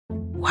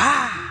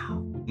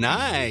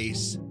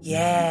Nice.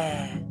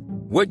 Yeah.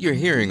 What you're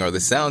hearing are the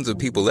sounds of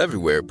people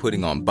everywhere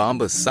putting on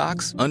Bombas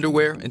socks,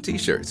 underwear, and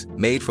T-shirts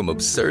made from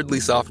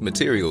absurdly soft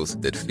materials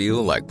that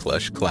feel like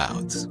plush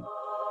clouds.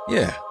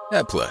 Yeah,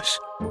 that plush.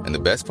 And the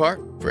best part?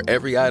 For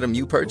every item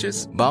you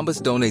purchase,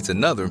 Bombas donates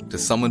another to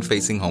someone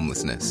facing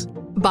homelessness.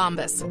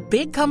 Bombas.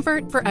 Big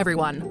comfort for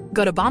everyone.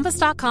 Go to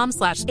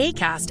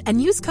bombas.com/ACAST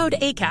and use code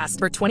ACAST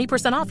for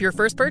 20% off your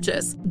first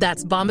purchase.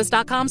 That's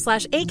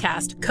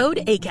bombas.com/ACAST.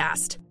 Code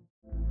ACAST.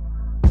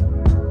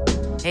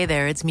 Hey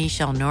there, it's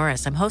Michelle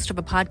Norris. I'm host of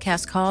a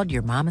podcast called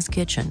Your Mama's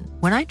Kitchen.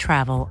 When I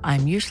travel,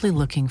 I'm usually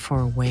looking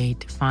for a way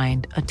to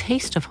find a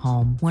taste of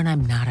home when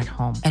I'm not at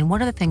home. And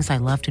one of the things I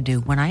love to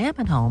do when I am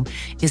at home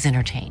is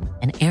entertain.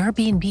 And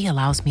Airbnb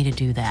allows me to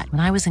do that.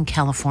 When I was in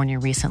California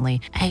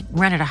recently, I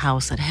rented a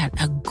house that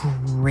had a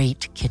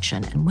great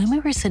kitchen. And when we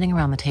were sitting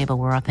around the table,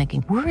 we were all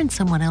thinking, we're in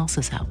someone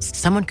else's house.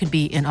 Someone could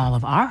be in all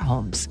of our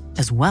homes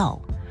as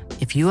well.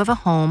 If you have a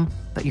home,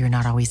 but you're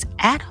not always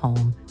at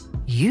home,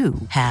 you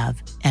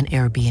have an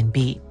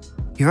Airbnb.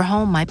 Your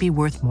home might be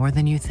worth more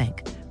than you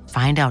think.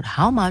 Find out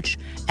how much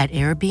at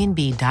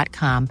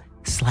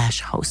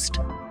airbnb.com/host.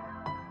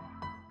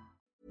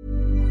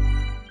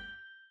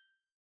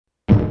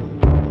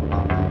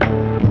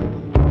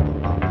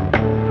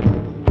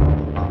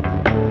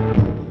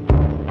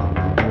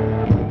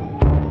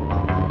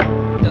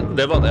 Ja,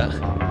 det var det.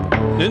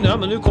 Men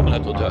nu kommer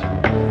jeg til å dø.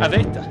 Jeg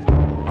vet det.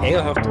 Jeg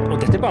har hørt, og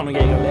dette er bare noe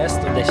jeg har lest,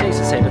 og det er ikke jeg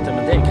som sier dette,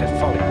 men det er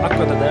kreftfarlig.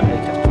 Akkurat det der er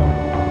kreftfarlig.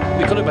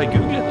 Vi kan jo bare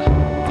google det.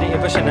 Fordi jeg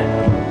bare kjenner,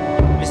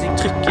 hvis jeg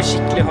trykker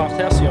skikkelig hardt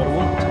her, så gjør det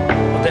vondt.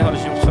 Og det har det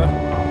ikke gjort før.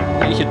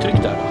 Det er ikke trykk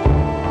der da.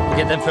 Ok,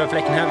 den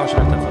føflekken her har ikke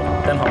vært der før.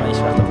 Den har jeg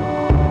ikke vært der før.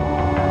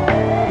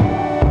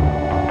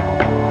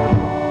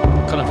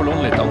 Kan jeg få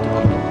låne litt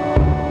antibac?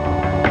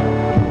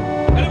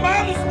 Er det meg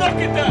du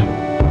snakker til?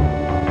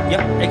 Ja,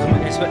 jeg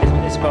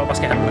skal bare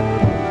vaske hendene.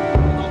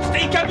 Nå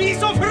stikker jeg bli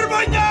så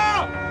forbannet!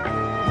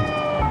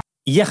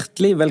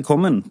 Hjertelig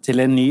velkommen til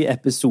en ny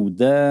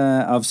episode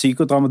av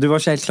Psykodrama. Du var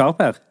ikke helt klar,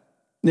 Per?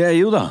 Ja,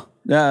 jo da.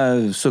 Jeg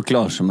er så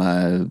klar som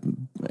jeg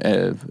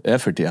er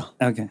for tida.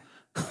 Ok.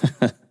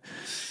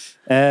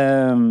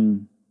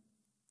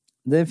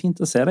 Det er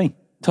fint å se deg.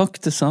 Takk,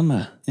 det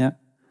samme. Ja.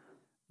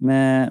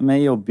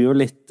 Vi jobber jo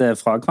litt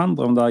fra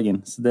hverandre om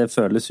dagen, så det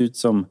føles ut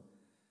som...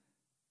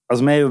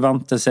 Altså, vi er jo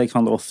vant til å se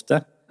hverandre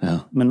ofte,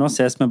 men nå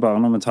ses vi bare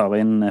når vi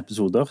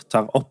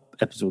tar opp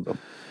episoder.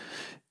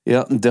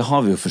 Ja, det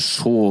har vi jo for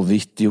så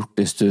vidt gjort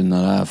en stund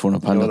når jeg får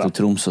noe pendler til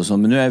Troms og sånn,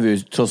 men nå er vi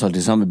jo tross alt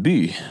i samme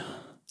by.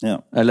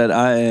 Ja. Eller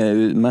jeg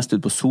er mest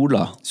ute på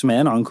Sola. Som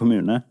er en annen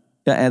kommune.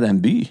 Ja, er det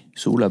en by?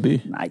 Sola by?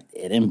 Nei,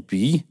 er det en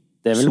by?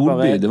 Det er vel Solby,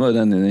 bare... det var jo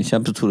den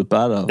kjempestore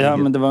bæra. Ja,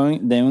 men det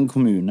er jo en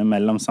kommune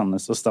mellom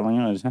Sandnes og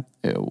Stavanger, er det ikke?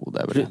 Jo,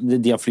 det er vel det.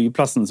 De har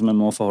flyplassen som vi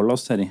må forholde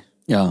oss til de.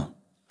 Ja.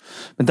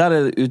 Men der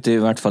er det ute i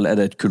hvert fall er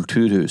det et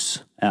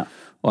kulturhus. Ja.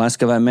 Og jeg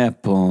skal være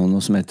med på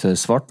noe som heter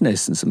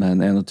Svartnissen, som er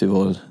en 21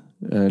 år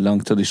lang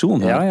tradisjon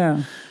her. Ja.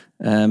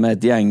 Med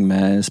et gjeng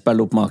med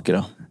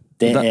spilloppmakere.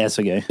 Det er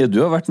så gøy. Ja,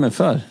 du har vært med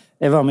før.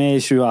 Jeg var med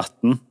i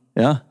 2018.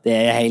 Ja. Det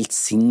er helt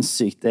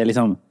sinnssykt. Det er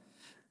liksom...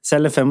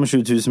 Selger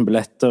 25 000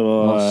 billetter,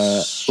 og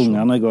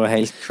ungene går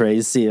helt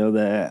crazy, og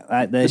det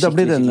er skikkelig... Da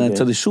blir det en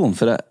tradisjon,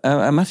 for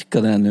jeg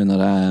merker det nå når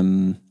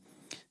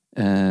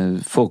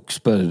folk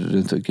spør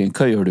rundt omkring,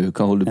 hva gjør du,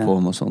 hva holder du på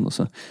med og sånn, og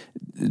så.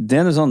 Det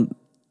er noe sånn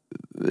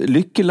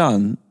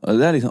lykkeland, og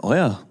det er liksom,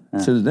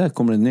 ser du det,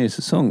 kommer det en ny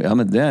sesong? Ja,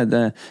 men det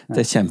er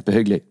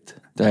kjempehyggelig.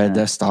 Det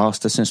er stas,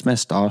 det synes vi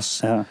er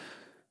stas. Ja.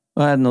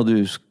 Hva er det noe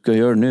du skal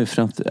gjøre nå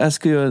frem til? Jeg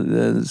skal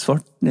gjøre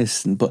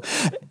Svartnissen på...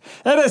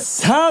 Er det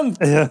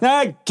sant?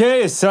 Nei,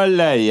 gøy, så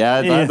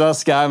løye. Da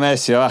skal vi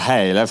se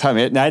hele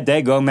familien. Nei,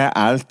 det går med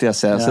alt jeg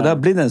ser. Så det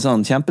har blitt en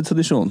sånn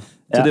kjempetradisjon.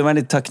 Så det er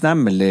veldig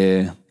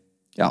takknemlig.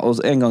 Ja,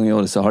 og en gang i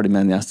året så har de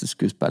med en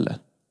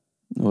gjesteskuespiller.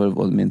 Nå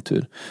var det min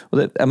tur.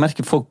 Og jeg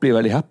merker folk blir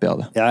veldig happy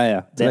av det.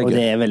 Ja. Og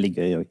det er veldig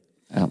gøy også.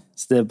 Ja.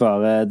 Så det er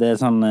bare... Det er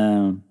sånn...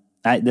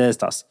 Nei, det er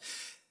stas.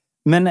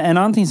 Men en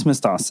annen ting som er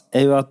stas,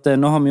 er jo at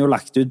nå har vi jo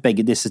lagt ut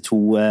begge disse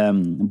 2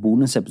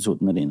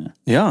 bonusepisodene dine.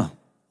 Ja.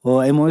 Og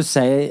jeg må jo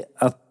si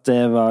at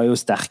det var jo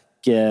sterk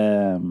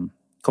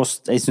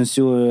kost. Jeg synes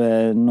jo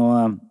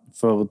nå,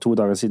 for 2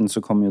 dager siden,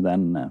 så kom jo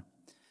den med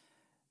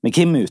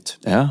Kim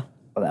ut. Ja.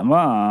 Og den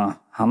var...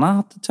 Han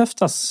har hatt det tøft,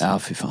 ass. Ja,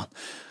 fy faen.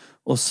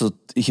 Og så,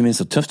 ikke minst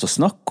så tøft å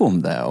snakke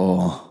om det,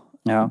 og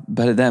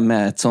bare det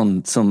med et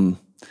sånt som...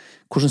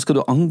 Hvordan skal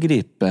du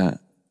angripe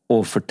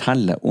og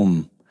fortelle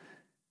om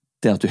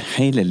det at du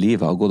hele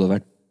livet har gått og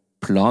vært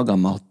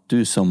plaget med at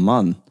du som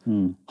mann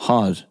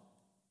har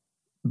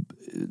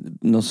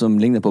noe som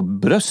ligner på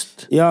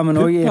brøst? Ja, men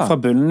også fra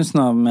begynnelsen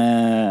av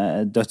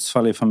med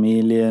dødsfall i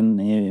familien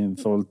i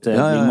forhold til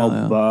å bli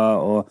mobba,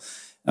 og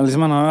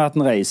liksom, han har jo hatt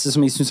en reise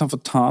som jeg synes han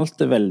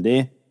fortalte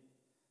veldig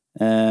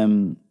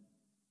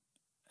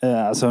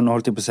altså nå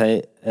holdt jeg på å si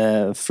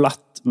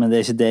flatt, men det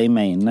er ikke det jeg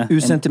mener.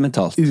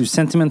 Usentimentalt.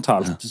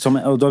 Usentimentalt,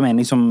 og da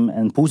mener jeg som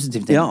en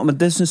positiv ting. Ja, men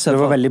det synes jeg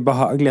det var veldig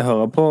behagelig å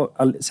høre på,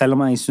 selv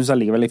om jeg synes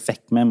allikevel jeg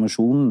fikk med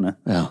emosjonene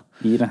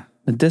i det.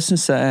 Men det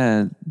synes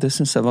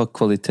jeg var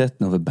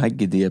kvaliteten over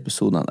begge de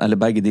episodene,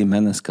 eller begge de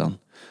menneskene.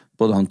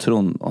 Både han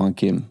Trond og han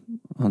Kim.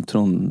 Han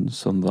Trond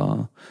som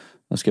har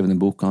skrevet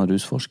en bok, han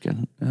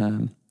rusforskeren,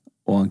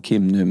 og han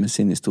Kim nå med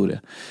sin historie.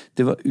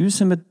 Det var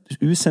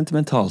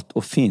usentimentalt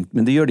og fint,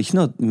 men det gjør det ikke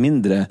noe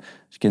mindre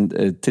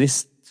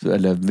trist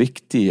eller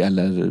viktig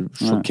eller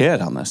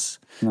sjokkerende.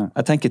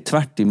 Jeg tenker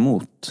tvert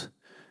imot.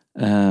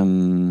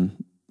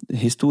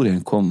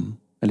 Historiene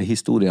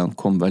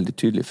kom veldig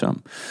tydelig frem.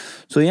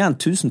 Så igjen,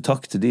 tusen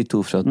takk til de to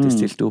for at de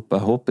stilte opp.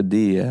 Jeg håper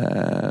de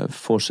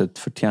får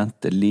sitt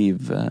fortjente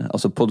liv,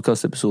 altså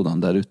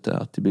podcastepisodene der ute,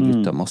 at de blir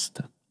lyttet masse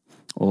til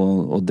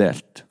og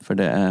delt, for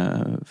det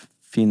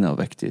fine og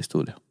vektige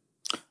historier.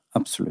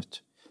 Absolutt.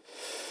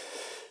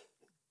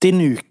 Din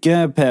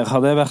uke, Per,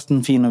 har det vært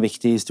en fin og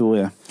viktig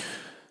historie?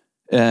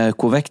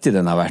 Hvor viktig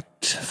den har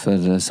vært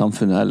for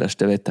samfunnet ellers,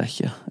 det vet jeg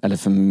ikke.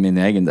 Eller for min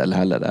egen del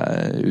heller, det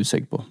er jeg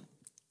usikker på.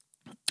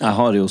 Jeg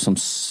har jo som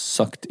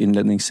sagt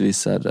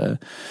innledningsvis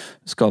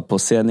skal på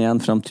scenen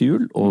igjen frem til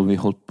jul, og vi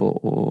holdt på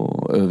å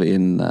øve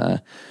inn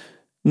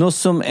noe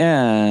som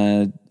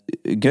er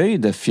gøy,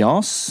 det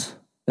fjas,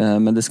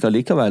 men det skal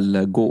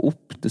likevel gå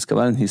opp. Det skal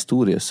være en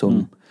historie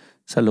som,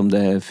 selv om det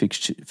er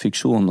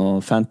fiksjon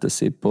og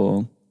fantasy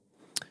på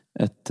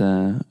et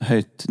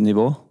høyt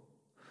nivå,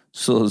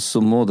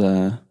 så må det,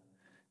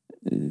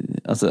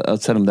 altså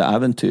selv om det er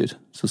eventyr,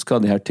 så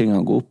skal de her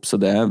tingene gå opp, så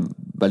det er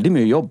veldig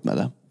mye jobb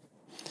med det.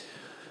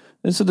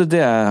 Så det er det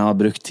jeg har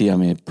brukt tida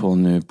mi på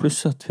nå,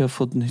 pluss at vi har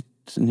fått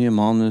nye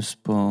manus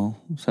på,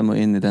 så jeg må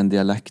inn i den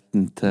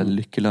dialekten til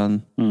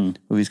Lykkeland,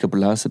 og vi skal på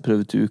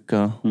leseprøve til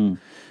uka.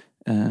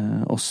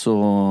 Og så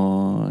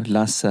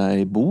leser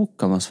jeg en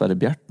bok av Sverre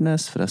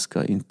Bjertnæs, for jeg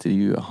skal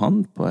intervjue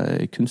han på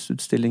en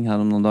kunstutstilling her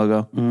om noen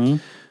dager.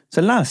 Så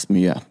jeg leser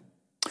mye.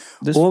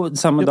 Og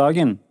samme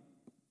dagen,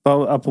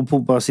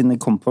 apropos bare siden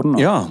jeg kom på det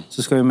nå, så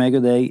skal jo meg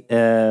og deg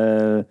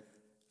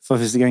for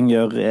første gang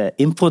gjøre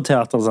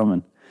improteater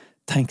sammen.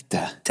 Tenk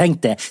det. Hvem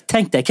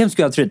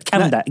skulle jeg ha trodd?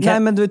 Nei,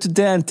 men du vet,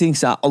 det er en ting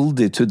som jeg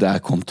aldri trodde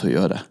jeg kom til å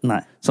gjøre. Nei.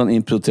 Sånn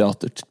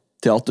improteater,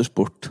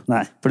 teatersport.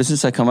 Nei. For det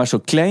synes jeg kan være så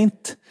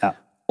kleint,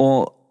 og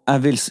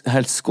jeg vil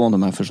helst skåne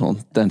meg for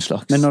den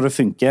slags. Men når det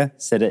funker,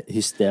 så er det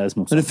hysterisk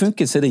morsomt. Når det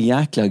funker, så er det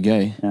jækla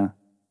gøy. Ja.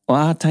 Og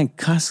jeg har tenkt,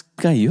 hva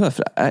skal jeg gjøre?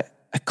 For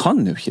jeg kan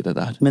jo ikke det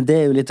der. Men det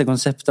er jo litt av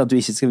konseptet at du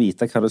ikke skal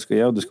vite hva du skal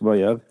gjøre, du skal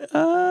bare gjøre.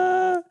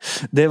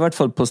 Det er i hvert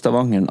fall på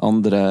Stavanger 2.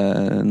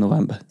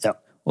 november. Ja.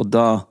 Og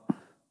da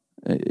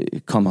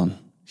kan man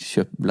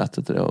kjøpe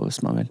billetter til det hvis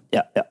man vil.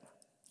 Ja.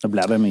 Da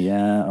blir det mye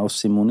oss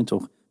i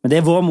monitor. Men det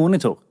er vår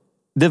monitor.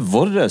 Det er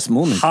våres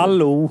monitor.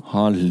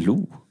 Hallo.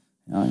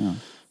 Ja.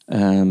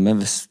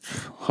 Men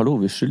hallo,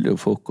 vi skylder jo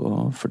folk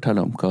å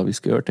fortelle om hva vi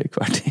skal gjøre til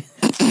hver tid.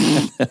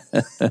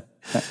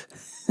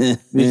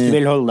 Hvis du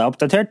vil holde deg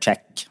oppdatert,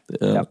 check.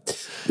 Ja.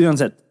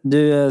 Uansett, du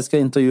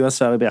skal intervjue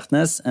Sverre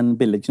Bjertnæs, en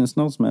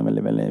billedkunstner som er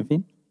veldig, veldig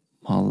fin.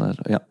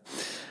 Maler, ja.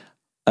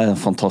 Er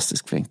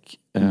fantastisk flink.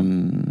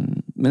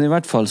 Men i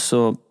hvert fall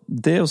så,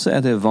 det også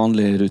er det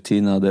vanlige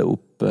rutiner, det er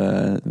opp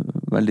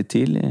veldig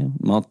tidlig,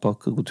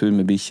 matpakke, gå tur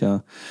med bikkja,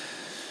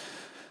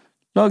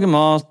 lage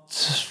mat,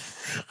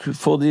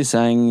 få det i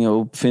seng,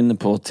 oppfinne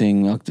på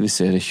ting,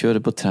 aktivisere,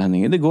 kjøre på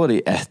trening. Det går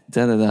i ett,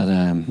 det er det der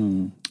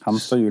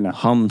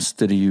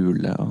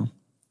hamsterhjulet.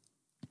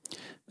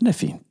 Men det er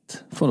fint.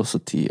 Får også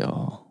tid å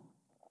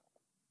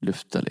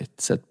lufte litt,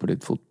 sette på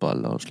litt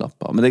fotball og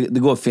slappe av. Men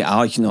det går fint. Jeg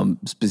har ikke noe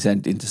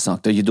spesielt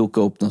interessant. Det har ikke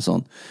dukket opp noen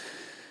sånn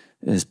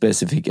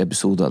spesifikke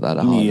episoder der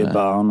jeg har... Nye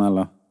barn,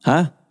 eller? Hæ?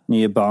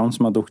 Nye barn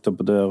som har dukket opp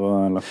på døra,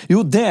 eller?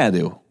 Jo, det er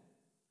det jo.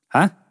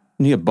 Hæ?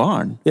 Nye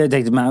barn? Jeg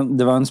tenkte,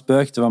 det var en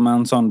spøk, det var mer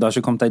en sånn, det har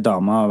ikke kommet en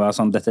dame og vært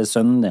sånn, dette er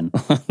sønnen din.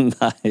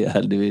 Nei,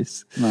 heldigvis.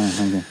 Nei,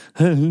 okay.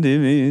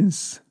 Heldigvis.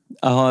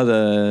 Jeg har,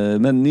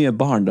 men nye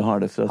barn, det har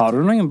det. Har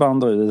du noen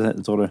barn der ute,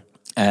 tror du?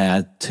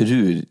 Jeg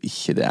tror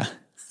ikke det.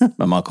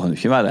 Men man kan jo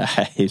ikke være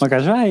helt... Man kan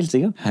ikke være helt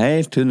sikker.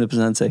 Helt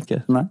 100%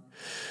 sikker. Nei.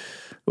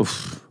 Uff,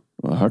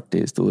 du har hørt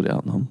de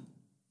historiene om...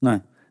 Nei,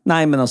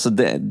 men altså,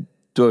 du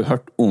har jo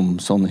hørt om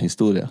sånne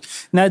historier.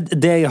 Nei,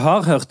 det jeg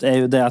har hørt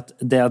er jo det at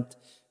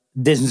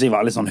det synes jeg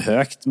var litt sånn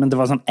høyt, men det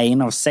var sånn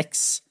 1 av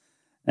 6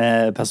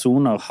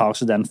 personer har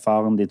ikke den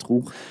faren de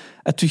tror.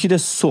 Jeg tror ikke det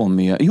er så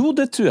mye. Jo,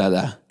 det tror jeg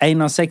det.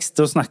 1 av 6,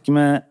 da snakker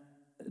vi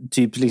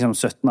typ liksom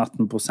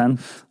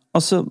 17-18%.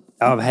 Altså,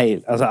 av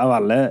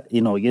alle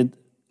i Norge.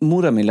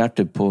 Mora mi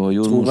lærte på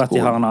jordmorskolen. Tror at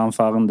de har en annen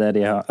far enn det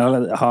de har,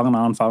 eller har en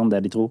annen far enn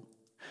det de tror.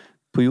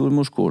 På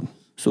jordmorskolen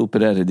så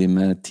opererer de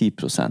med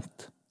 10%.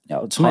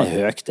 Ja, som er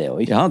høyt det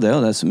også. Ja, det er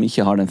jo det som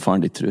ikke har den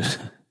faren de tror.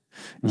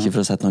 Ikke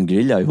for å sette noen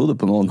griller i hodet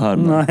på noen her,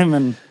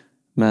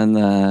 men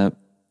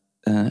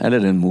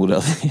eller en mor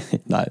av de.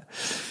 Nei,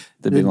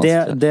 det blir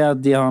vanskelig. Det at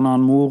de har en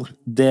annen mor,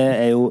 det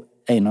er jo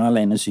ene og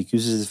alene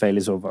sykehusets feil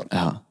i så fall.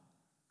 Ja.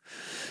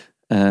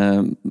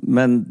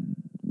 Men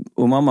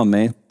Og mamma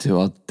mente jo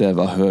at det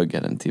var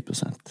høyere enn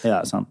 10%.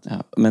 Ja, sant.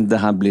 Ja, men det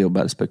her blir jo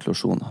bare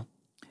spekulasjoner.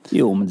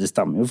 Jo, men det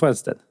stammer jo fra et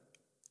sted.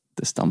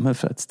 Det stammer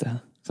fra et sted.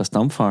 Fra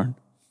stamfaren.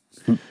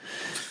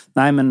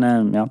 Nei, men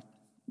ja.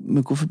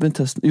 Men hvorfor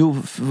begynte jeg... Jo,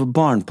 for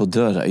barn på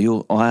døra.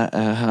 Jo, og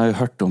jeg har jo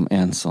hørt om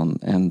en som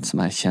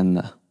jeg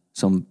kjenner,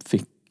 som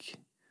fikk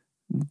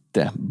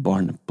det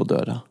barnet på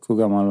døra. Hvor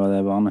gammel var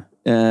det barnet?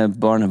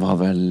 Barnet var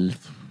vel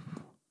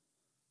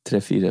 3,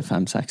 4,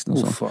 5, 6, noe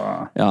sånt.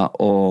 Ja,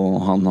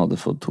 og han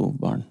hadde fått 2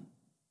 barn.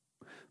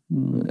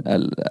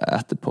 Eller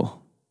etterpå.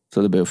 Så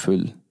det ble jo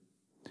full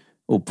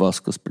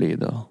oppvask og splid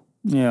og...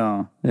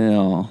 Ja,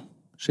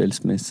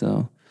 skilsmisse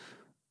og...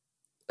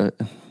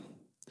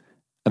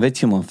 Jeg vet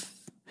ikke om han...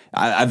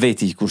 Jeg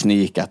vet ikke hvordan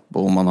det gikk etterpå,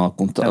 om han har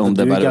kontakt, om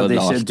det bare var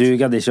alt. Du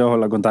gadd ikke å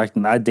holde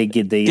kontakten. Nei, det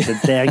gidder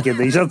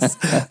ikke.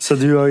 Så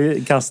du har jo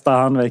kastet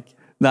han vekk.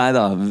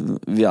 Neida,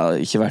 vi har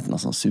ikke vært noe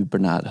sånn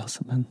supernære,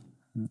 altså, men...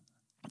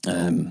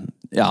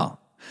 ja.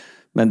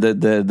 Men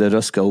det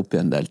røsket opp i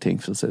en del ting,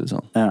 for å si det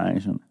sånn. Ja,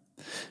 jeg skjønner.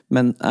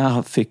 Men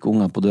jeg fikk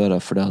unger på døra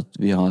fordi at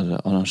vi har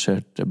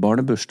arrangert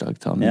barnebursdag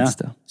til han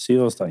minste. Ja,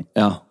 7-årsdag.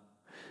 Ja.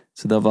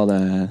 Så da var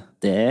det...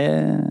 Det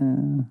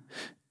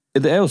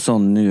er jo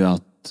sånn nå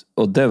at,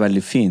 og det er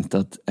veldig fint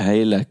at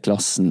hele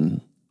klassen,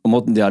 og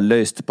måten de har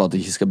løst på at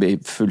det ikke skal bli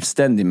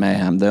fullstendig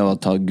mayhem, det er å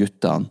ta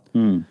guttene.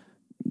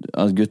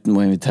 At gutten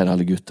må invitere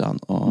alle guttene,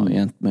 og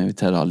jenten må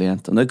invitere alle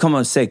jentene. Det kan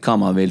man jo si hva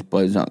man vil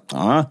på. Sånn,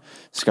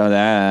 skal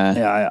det...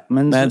 Ja.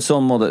 Men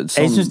sånn må det...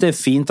 Sånn... Jeg synes det er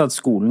fint at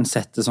skolen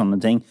setter sånne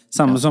ting.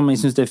 Samme som jeg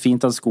synes det er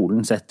fint at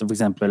skolen setter for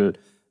eksempel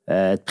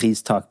et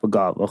pristak på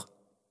gaver.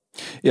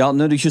 Ja,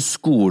 nå er det ikke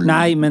skolen.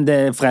 Nei, men det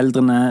er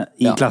foreldrene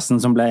i klassen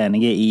som ble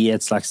enige i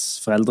et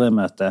slags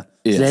foreldremøte.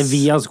 Yes. Så det er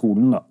via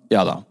skolen da.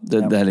 Ja da,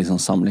 det er liksom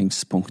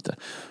samlingspunktet.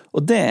 Og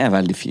det er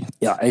veldig fint.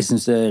 Ja, jeg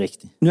synes det er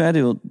riktig. Nå er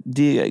det jo,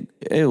 de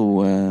er jo,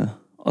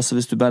 altså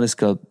hvis du bare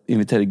skal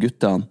invitere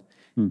guttene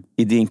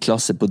i din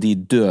klasse på de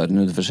dør,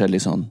 nå er det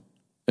forskjellig sånn,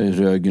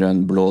 rød,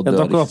 grønn, blå dør.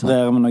 Ja, dere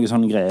opererer med noen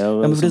sånne greier.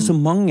 Ja, men for det er så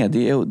mange, du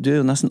er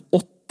jo nesten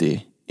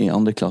 80 i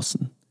andre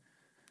klassen.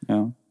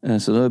 Ja.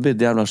 Så det blir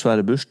jævla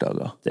svære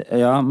bursdager.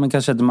 Ja, men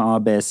hva skjedde med A,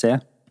 B, C?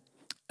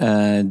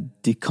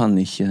 De kan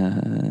ikke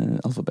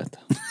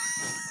alfabetet.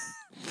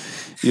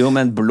 Jo,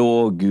 men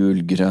blå, gul,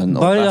 grønn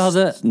og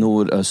vest,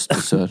 nord, øst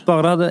og sør.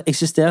 Bare det hadde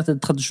eksistert et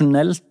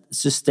tradisjonelt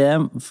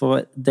system for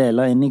å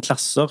dele inn i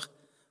klasser.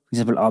 For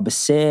eksempel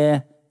ABC,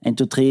 1,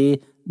 2,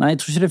 3. Nei, jeg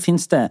tror ikke det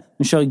finnes det.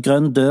 Vi kjører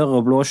grønn dør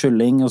og blå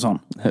kylling og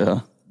sånn.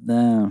 Ja.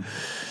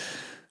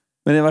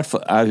 Men i hvert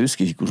fall, jeg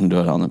husker ikke hvordan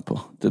dør han er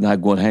på. Det der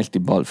går helt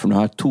i ball, for nå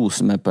har jeg 2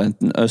 som er på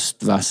enten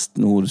øst, vest,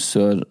 nord,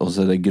 sør, og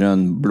så er det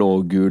grønn,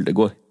 blå, gul. Det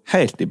går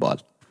helt i ball.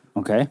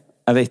 Ok.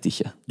 Jeg vet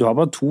ikke. Du har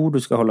bare 2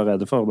 du skal holde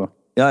rede for, da.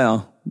 Ja.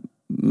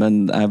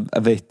 Men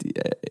jeg vet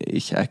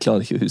ikke, jeg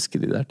klarer ikke å huske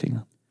de der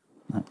tingene.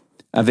 Nei.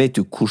 Jeg vet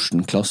jo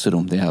hvordan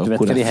klasserom de er, og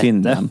hvor jeg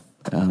finner dem.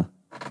 Ja.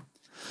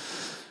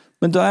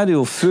 Men da er det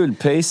jo full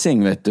pacing,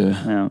 vet du.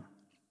 Ja.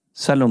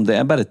 Selv om det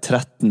er bare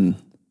 13.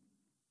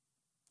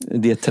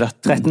 De er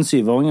 13. 13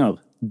 7-åringer.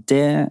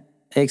 Det er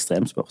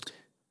ekstremsport.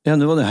 Ja,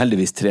 nå var det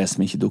heldigvis 3 som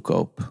ikke dukket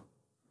opp.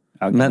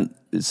 Okay. Men,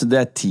 så det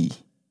er 10.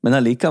 Men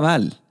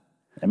allikevel.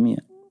 Det er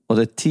mye. Og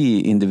det er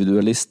 10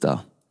 individualister.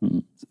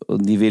 Og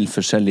de vil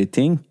forskjellige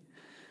ting.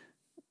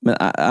 Men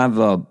jeg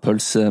var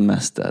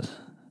pølsemester,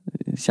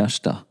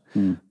 Kjersta.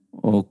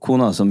 Og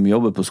kona som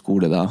jobber på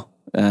skole da,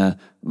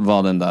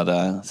 var den der,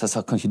 så jeg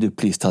sa, kan ikke du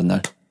please ta den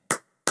der?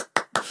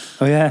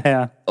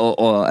 Ja.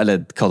 Eller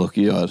hva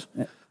dere gjør.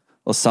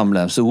 Og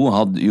samle. Så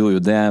hun gjorde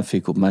jo det,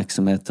 fikk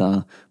oppmerksomhet,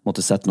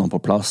 måtte sette noen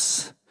på plass.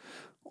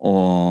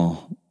 Og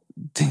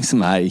ting som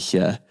jeg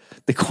ikke...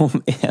 Det kom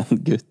en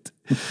gutt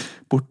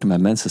bort til meg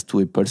mens jeg sto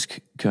i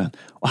pølsekøen.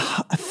 Og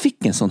jeg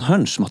fikk en sånn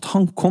hunch om at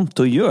han kom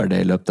til å gjøre det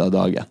i løpet av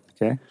dagen.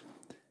 Okay.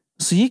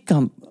 Så gikk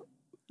han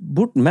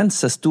bort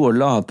mens jeg sto og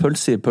la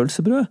pølse i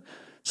pølsebrød.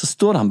 Så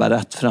står han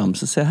bare rett frem.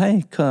 Så sier jeg,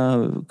 hei,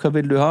 hva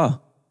vil du ha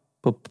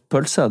på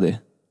pølsa di?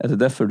 Er det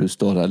derfor du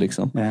står her,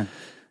 liksom? Yeah.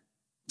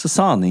 Så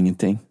sa han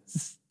ingenting.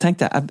 Så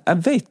tenkte jeg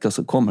vet hva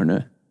som kommer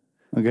nå.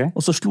 Okay.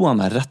 Og så slo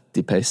han meg rett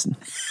i peisen.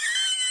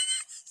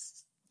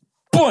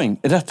 Boing!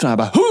 Rett frem, jeg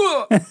bare...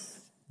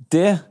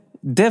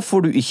 Det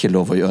får du ikke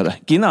lov å gjøre.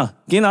 Gina!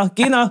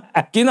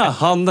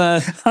 Han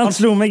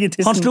slo meg i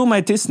tissen. Han slo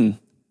meg i tissen.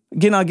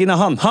 Gina,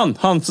 han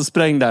som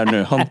sprenger der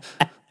nå.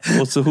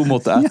 Og så hun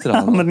måtte etter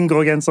han. Ja, med den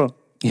grå genser.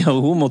 Ja,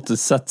 hun måtte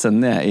sette seg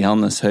ned i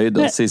hans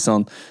høyde og si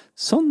sånn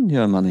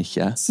gjør man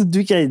ikke. Så du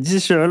greide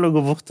ikke selv å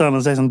gå bort til han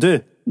og si sånn, du?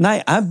 Nei,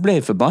 jeg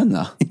ble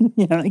forbannet.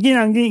 Ja,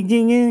 Gina.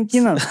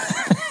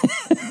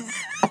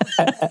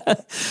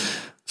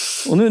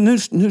 Og nå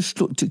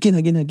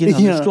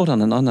slår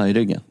han en annen i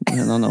ryggen.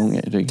 En annen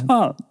unge i ryggen.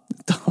 Ja.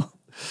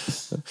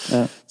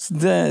 Så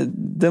det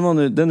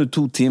er nå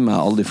 2 timer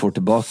jeg aldri får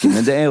tilbake,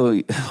 men det er jo,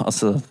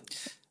 altså...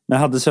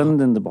 Men hadde sønnen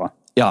din det bra?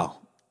 Ja.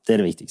 Det er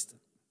det viktigste.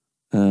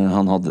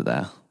 Han hadde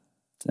det.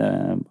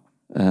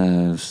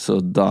 Så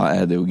da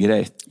er det jo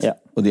greit. Ja.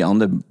 Og de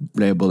andre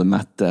ble både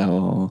mette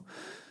og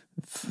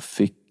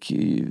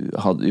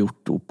hadde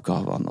gjort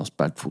oppgavene og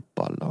spilt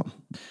fotball.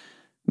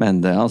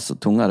 Men det altså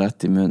tunga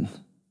rett I munnen.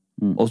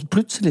 Og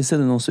plutselig så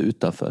det noen som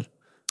utenfor.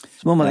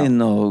 Så må man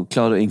inn og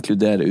klare å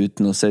inkludere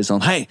uten å si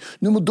sånn, hei,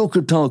 nå må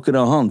dere ta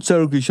dere av han, ser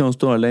dere ikke han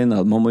står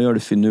alene, man må gjøre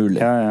det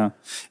finurlig. Ja,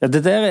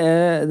 det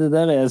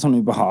der er sånn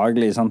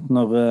ubehagelig, sant?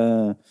 Når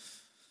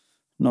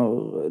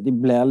de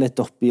blir litt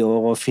oppe I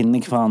år og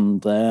finner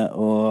hverandre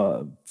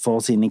og får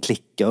sine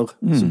klikker,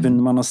 så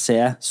begynner man å se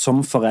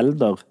som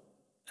forelder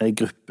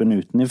gruppen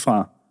utenifra,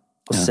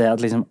 og se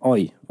at liksom,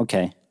 oi, ok.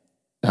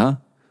 Ja.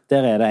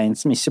 Der det en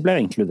som ikke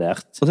blir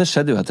inkludert. Og det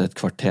skjedde jo etter et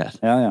kvarter.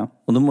 Ja.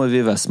 Og nå må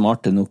vi være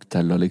smarte nok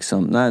til å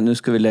liksom, nei, nå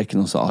skal vi leke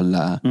noe så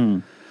alle,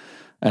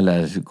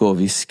 eller gå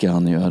og viske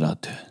han I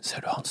øret,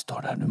 ser du han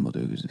står der, nå må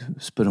du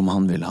spørre om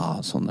han vil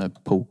ha sånne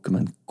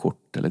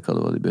Pokémon-kort, eller hva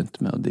det var de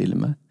begynte med å deale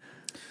med.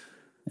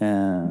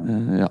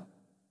 Ja.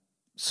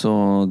 Så,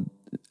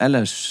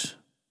 ellers,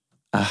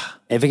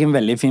 Jeg fikk en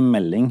veldig fin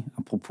melding,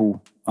 apropos,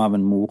 av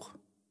en mor,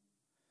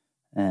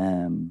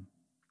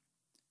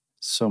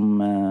 som...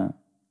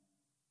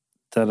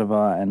 der det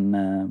var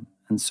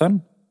en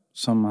sønn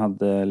som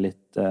hadde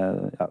litt,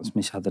 som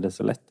ikke hadde det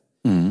så lett.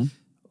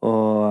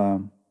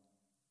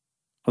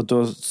 Og da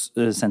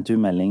sendte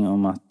hun melding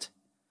om at,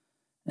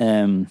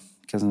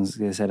 hva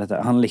skal jeg si dette?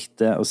 Han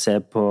likte å se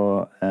på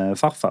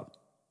Farfar,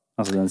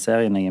 altså den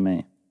serien jeg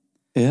med I.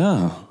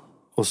 Ja.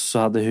 Og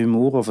så hadde hun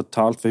mor og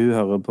fortalt, for hun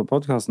hører på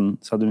podcasten,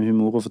 så hadde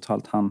hun mor og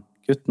fortalt han,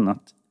 gutten,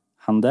 at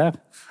han der,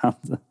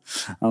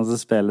 han som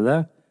spiller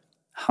der,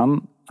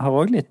 han har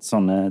også litt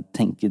sånne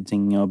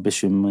tenketing og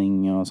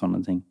bekymring og sånne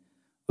ting.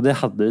 Og det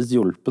hadde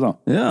hjulpet da.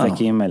 Ja. Fikk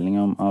jeg en melding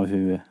om av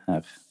hun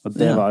her. Og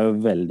det var jo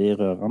veldig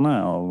rørende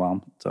og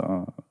varmt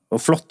og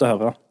flott å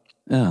høre.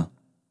 Ja.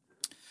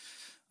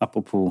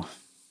 Apropos,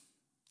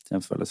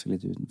 det føler seg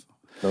litt utenfor.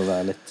 Det å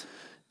være litt...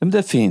 Men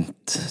det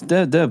fint.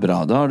 Det bra.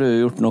 Da har du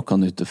gjort noe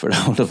nytte for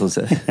det, holdt jeg på å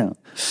si. Ja.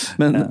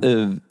 Men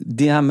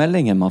de her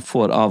meldingene man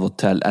får av og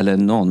til, eller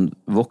noen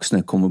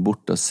voksne kommer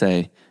bort og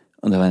sier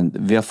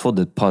vi har fått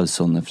et par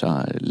sånne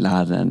fra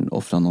læreren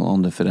og fra noen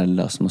andre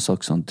foreldre som har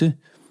sagt sånn, du,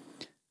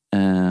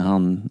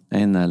 han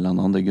ene eller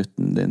den andre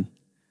gutten din,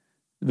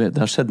 det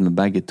har skjedd med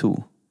begge to,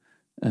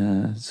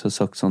 så har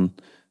sagt sånn,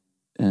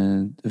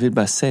 jeg vil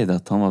bare si det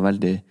at han var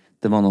veldig,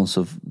 det var noen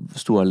som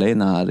stod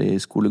alene her I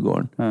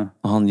skolegården,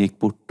 og han gikk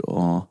bort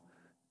og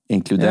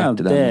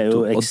inkluderte dem. Ja, det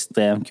jo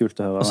ekstremt kult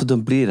å høre. Altså, da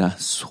blir jeg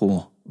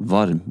så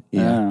varm I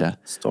hjertet.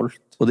 Ja,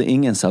 stolt. Og det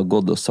ingen som har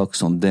gått og sagt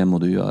sånn, det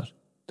må du gjøre.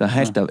 Det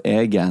helt av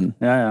egen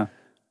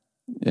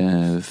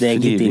det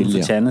egentlig din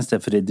fortjeneste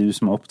fordi det du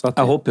som har oppdratt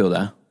Jeg håper jo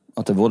det,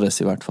 at det våres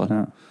I hvert fall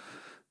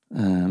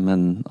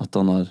men at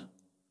han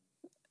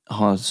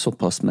har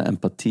såpass med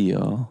empati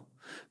og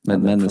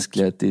med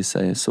menneskelighet I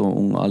seg så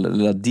ung,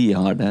 eller at de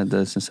har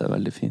det synes jeg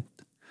veldig fint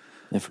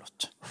det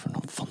flott for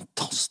noen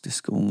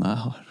fantastiske unge jeg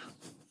har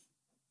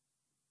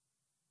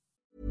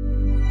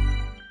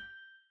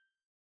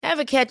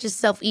Ever catch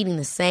yourself eating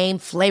the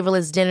same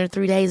flavorless dinner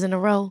 3 days in a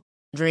row?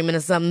 Dreaming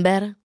of something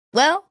better?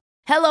 Well,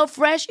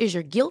 HelloFresh is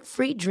your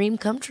guilt-free dream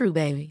come true,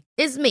 baby.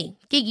 It's me,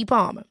 Keke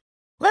Palmer.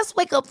 Let's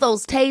wake up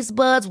those taste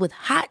buds with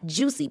hot,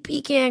 juicy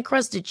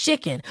pecan-crusted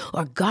chicken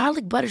or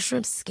garlic butter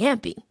shrimp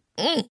scampi.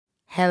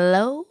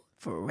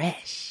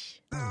 HelloFresh.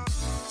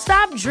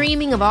 Stop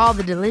dreaming of all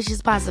the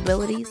delicious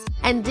possibilities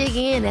and dig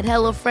in at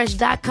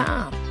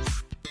HelloFresh.com.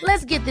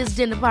 Let's get this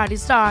dinner party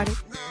started.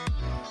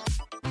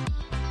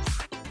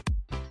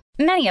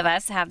 Many of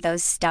us have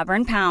those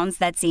stubborn pounds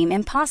that seem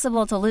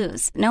impossible to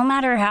lose, no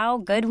matter how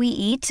good we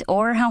eat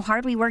or how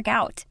hard we work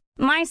out.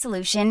 My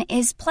solution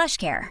is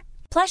PlushCare.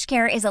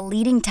 PlushCare is a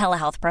leading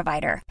telehealth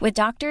provider with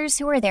doctors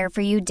who are there for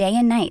you day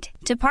and night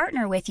to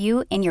partner with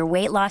you in your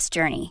weight loss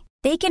journey.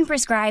 They can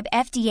prescribe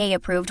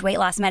FDA-approved weight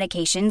loss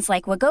medications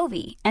like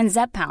Wegovy and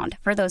Zepbound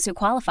for those who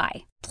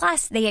qualify.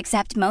 Plus, they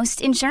accept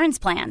most insurance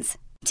plans.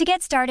 To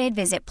get started,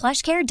 visit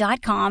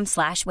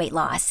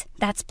plushcare.com/weightloss.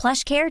 That's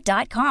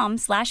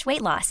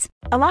plushcare.com/weightloss.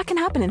 A lot can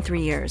happen in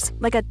 3 years,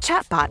 like a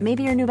chatbot may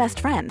be your new best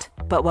friend.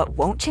 But what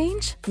won't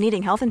change?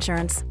 Needing health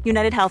insurance.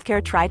 United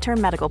Healthcare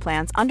Tri-Term Medical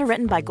Plans,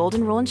 underwritten by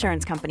Golden Rule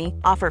Insurance Company,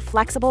 offer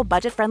flexible,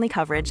 budget-friendly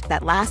coverage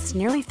that lasts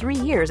nearly 3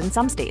 years in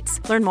some states.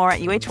 Learn more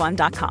at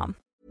uh1.com.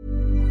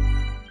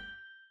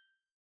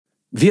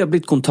 Vi har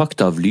blitt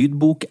kontaktet av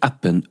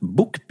lydbokappen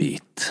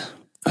BookBeat.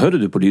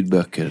 Hører du på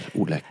lydbøker,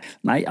 Oleg?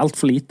 Nei, alt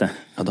for lite.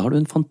 Ja, da har du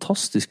en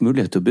fantastisk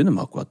mulighet til å begynne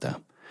med akkurat det.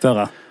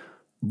 Føre.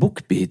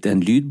 BookBeat en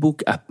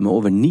lydbokapp med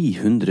over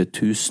 900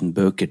 000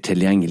 bøker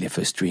tilgjengelig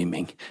for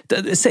streaming.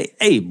 Si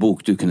en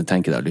bok du kunne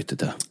tenke deg å lytte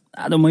til.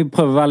 Ja, da må jeg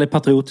prøve å være litt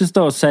patriotisk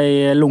da, og si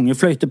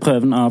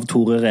Lungefløyteprøven av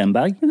Tore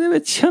Renberg. Det er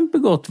et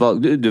kjempegodt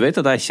valg. Du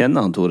vet at jeg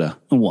kjenner han, Tore.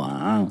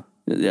 Wow.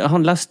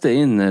 Han leste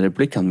inn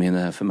replikkene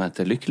mine for meg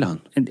til Lykkeland.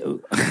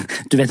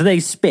 Du vet at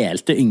jeg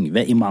spilte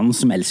Yngve i Mannen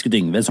som elsket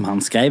Yngve, som han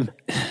skrev?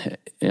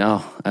 Ja,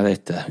 jeg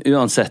vet det.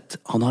 Uansett,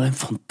 han har en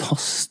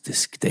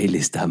fantastisk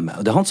deilig stemme.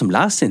 Og det er han som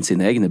leser inn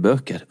sine egne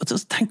bøker.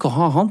 Tenk å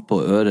ha han på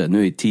øret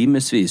nå i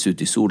timesvis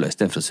ut i sola, i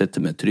stedet for å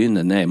sitte med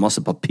trynet ned i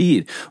masse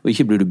papir, og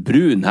ikke blir du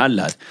brun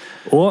heller.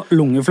 Og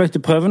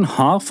Lungefløyteprøven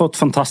har fått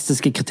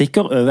fantastiske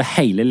kritikker over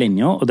hele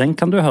linja, og den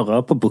kan du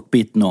høre på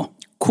BookBeat nå.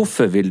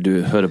 Hvorfor vil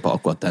du høre på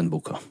akkurat den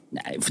boka?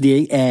 Nei, fordi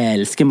jeg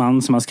elsker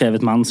mannen som har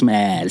skrevet Mannen som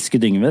elsker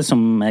Yngve,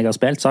 som jeg har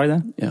spilt, sa jeg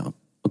det? Ja,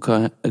 og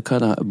hva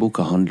er det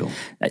boka handler om?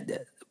 Nei,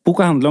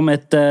 boka handler om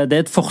det er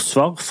et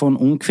forsvar for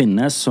en ung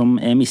kvinne som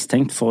er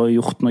mistenkt for å ha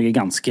gjort noe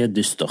ganske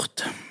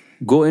dystert.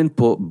 Gå inn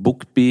på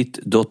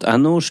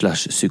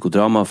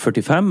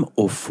bookbeat.no/psykodrama45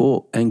 og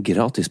få en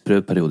gratis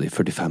prøveperiode i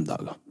 45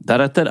 dager.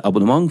 Deretter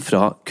abonnement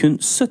fra kun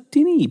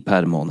 79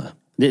 per måned.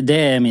 Det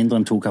er mindre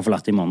enn 2 kaffe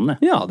latte i måneden.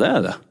 Ja, det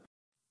er det.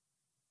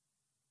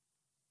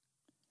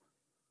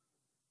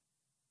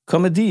 Hva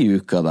med de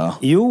uka da?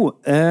 Jo,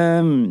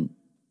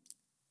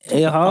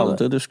 jeg har...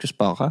 Aldri du skulle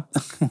spare.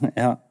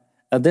 Ja,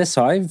 det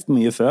sa jeg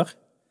mye før.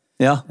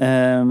 Ja.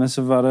 Men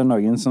så var det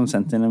noen som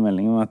sendte inn en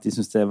melding om at de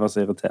syntes det var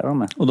så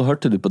irriterende. Og da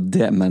hørte du på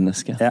det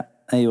mennesket? Ja,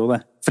 jeg gjorde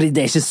det. Fordi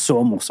det er ikke så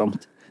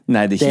morsomt.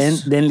 Nei, det er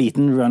ikke... Det er en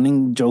liten running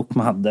joke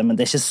vi hadde, men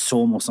det er ikke så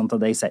morsomt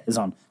at jeg sier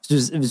sånn.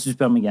 Hvis du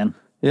spør meg igjen.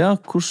 Ja,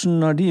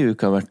 hvordan har de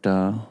uka vært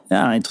da?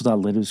 Ja, jeg trodde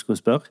aldri du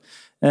skulle spørre.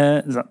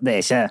 Det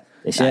er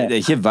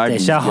ikke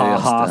verdens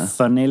gøyeste. ha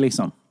funny,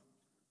 liksom.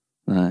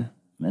 Nei.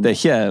 Men... Det er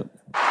ikke...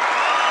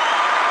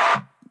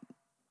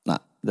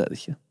 Nei, det er det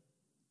ikke.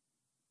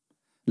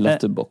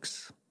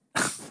 Letterbox.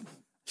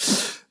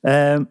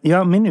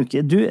 Ja, min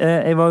uke.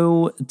 Jeg var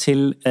jo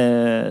til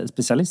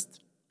spesialist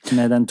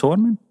med den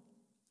tåen min.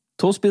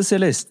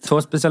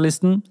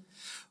 Tåspesialisten.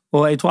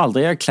 Og jeg tror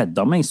aldri jeg har kledd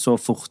av meg så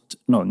fort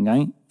noen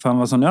gang. For han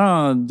var sånn, ja,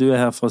 du er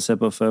her for å se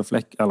på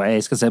føflekk, eller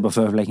jeg skal se på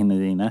føflekkene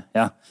dine.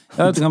 Ja,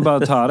 du kan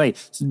bare ta deg.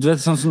 Så du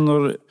vet sånn som når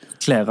du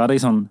kler av deg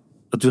sånn,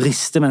 at du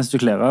rister mens du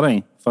kler av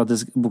deg, for at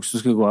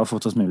bukser skal gå av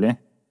fortest mulig.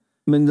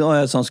 Men da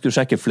er det sånn, skulle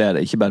sjekke flere,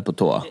 ikke bare på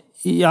tåa.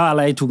 Ja,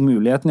 eller jeg tok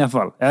muligheten i hvert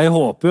fall. Ja, jeg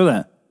håper jo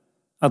det.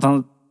 At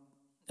han...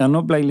 Ja, nå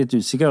ble jeg litt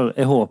usikker.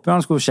 Jeg håper jo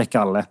han skulle sjekke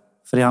alle.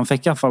 Fordi han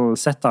fikk i hvert fall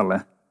sett alle.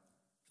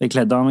 Jeg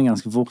kledde av meg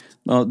ganske fort.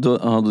 Ja, da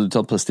hadde du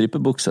tatt på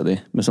stripebuksa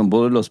di, med sånn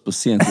borrelås på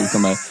siden, så du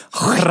kan bare...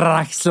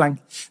 Rakslang!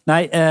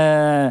 Nei,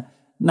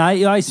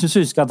 ja, jeg synes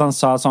jeg husker at han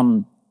sa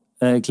sånn,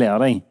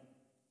 klær deg.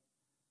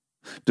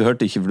 Du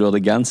hørte ikke, for du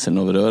hadde genseren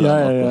over øret,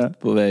 ja.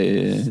 På vei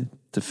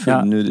til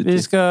full nudity. Vi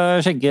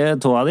skal sjekke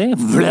tåa di.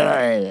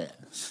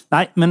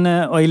 Nei, men,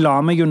 og jeg la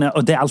meg jo ned,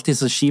 og det er alltid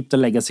så kjipt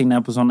å legge seg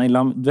ned på sånn,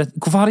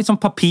 hvorfor har de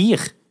sånn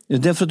papir? Ja,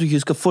 det er for at du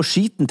ikke skal få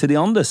skiten til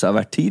de andre som har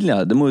vært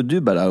tidligere. Det må jo du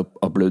bare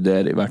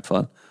applaudere i hvert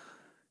fall.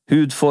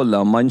 Hudfolde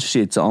av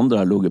mannskit som andre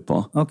har lugget på.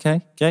 Ok,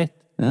 greit.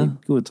 Ja.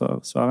 God til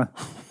å svare.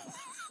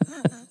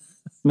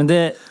 Men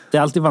det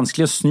er alltid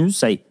vanskelig å snu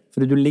seg,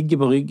 fordi du ligger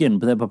på ryggen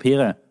på det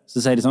papiret. Så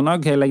sier de sånn,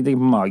 ok, legg deg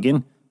på magen.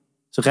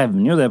 Så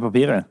revner jo det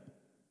papiret.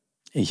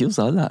 Ikke hos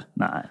alle.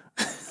 Nei.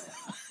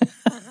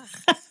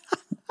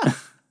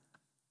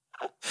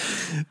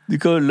 Du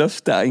kan jo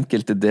løfte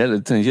enkelte deler.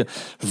 Du trenger ikke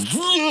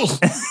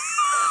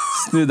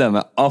snu deg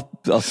med at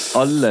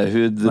alle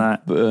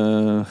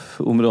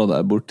hudområder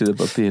er borti det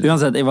papiret.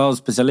 Uansett, jeg var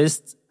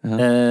spesialist. Ja.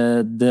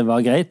 Det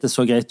var greit, det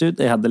så greit ut.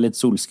 Jeg hadde litt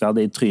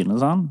solskade i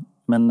trynet, sa han.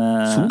 Men,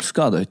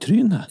 solskade i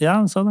trynet? Ja,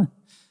 han sa det.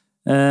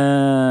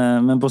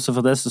 Men bortsett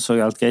fra det så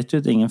alt greit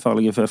ut. Ingen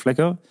farlige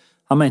føflekker.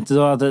 Han mente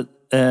da at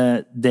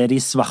det er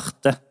de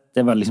svarte.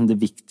 Det var liksom det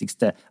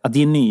viktigste. At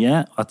de er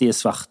nye, og at de er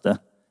svarte.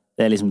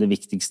 Det er liksom det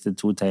viktigste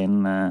 2 tegn.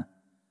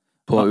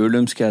 På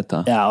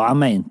ulumskheter? Ja, og han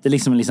mente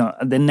liksom,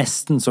 det er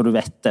nesten så du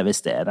vet det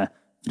hvis det er det.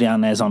 Fordi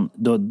han er sånn,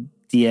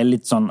 de er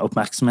litt sånn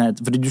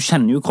oppmerksomhet. Fordi du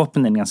kjenner jo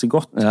kroppen din ganske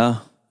godt. Ja.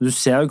 Du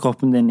ser jo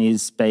kroppen din i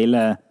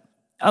speilet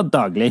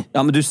daglig.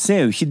 Ja, men du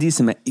ser jo ikke de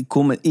som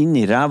kommer inn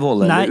i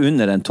rævhålet eller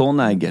under en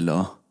tånegel.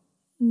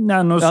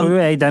 Nei, nå så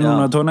jo jeg den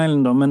under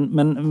tånegelen da,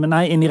 men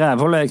nei, inn i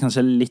rævhålet er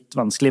kanskje litt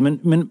vanskelig,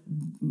 men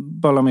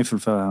bare la meg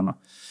fullføre her nå.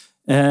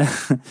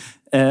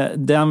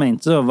 Det han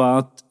mente da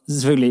var at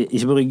selvfølgelig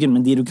ikke på ryggen,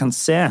 men de du kan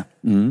se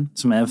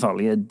som er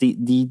farlige,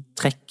 de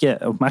trekker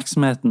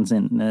oppmerksomheten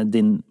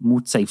din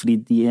mot seg, fordi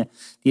de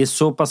er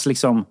såpass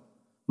liksom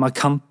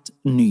markant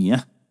nye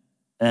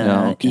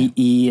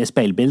i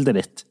speilbildet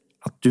ditt,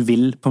 at du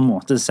vil på en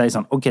måte si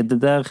sånn, ok, det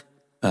der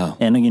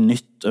er noe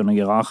nytt og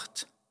noe rart,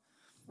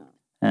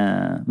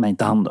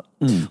 mente han da.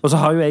 Og så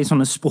har jo jeg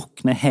sånne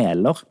sprukne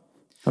hæler.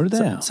 Har du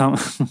det, ja? Så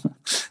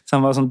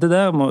han var sånn, det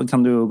der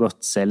kan du jo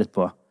godt se litt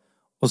på.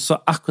 Og så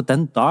akkurat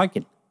den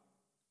dagen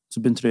så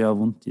begynte det å gjøre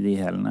vondt i de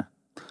hælene.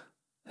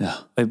 Ja.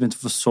 Og jeg begynte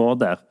å få sår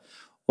der.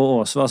 Og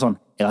Åse var sånn,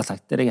 jeg har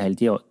sagt til deg hele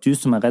tiden, du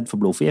som er redd for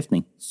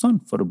blodforgiftning, sånn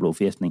får du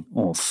blodforgiftning.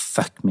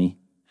 Fuck me.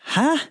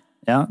 Hæ?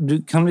 Ja, du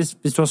kan, hvis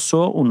du har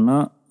sår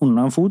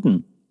under foten,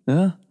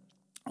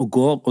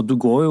 og du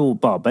går jo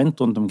barbeint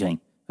rundt omkring,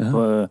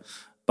 på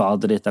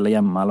badet ditt eller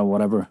hjemme eller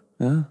whatever,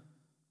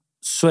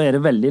 så er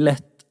det veldig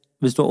lett,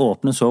 hvis du har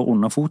åpne sår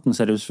under foten, så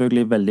er det jo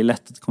selvfølgelig veldig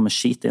lett at det kommer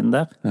skit inn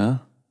der. Ja.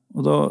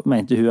 Og da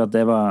mente hun at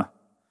det var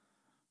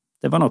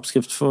en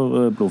oppskrift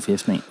for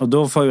blodforgiftning. Og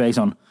da får jo jeg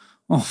sånn,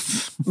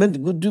 Men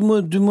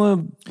du må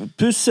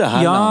pusse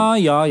her.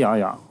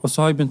 Ja. Og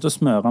så har jeg begynt å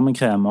smøre med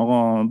kremer,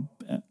 og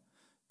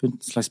begynt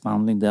en slags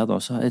behandling der da,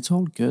 så it's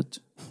all good.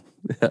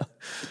 Ja.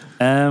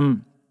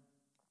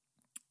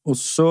 Og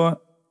så...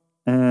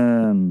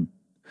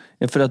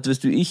 Ja, for at hvis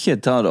du ikke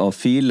tar og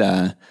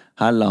filer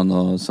Helland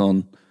og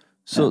sånn,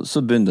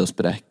 så begynner det å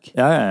sprekke.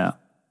 Ja.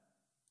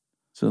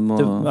 Så må...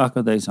 Det var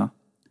akkurat det jeg sa.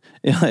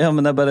 Ja,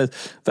 men jeg bare...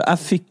 For jeg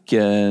fikk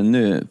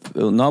nå...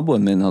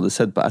 Naboen min hadde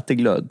sett på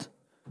Etterglød.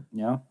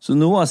 Ja. Så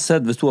nå har jeg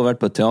sett, hvis hun har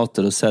vært på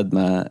teater og sett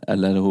meg,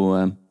 eller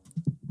hun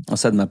har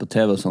sett meg på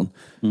TV og sånn,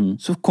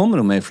 så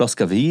kommer hun med en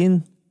flaske vin.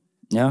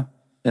 Ja.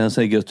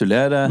 Så jeg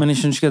gratulerer. Men jeg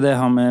synes ikke det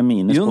har med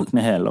mine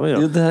sprukne heler å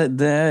gjøre. Jo,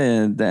 det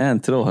er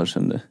en tråd her,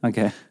 skjønner du. Ok.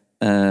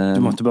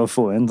 Du måtte bare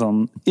få en sånn...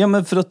 Ja,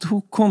 men for at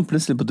hun kom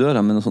plutselig på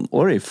døra med noen sånn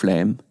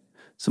Oriflame,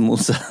 som hun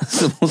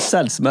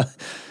selv,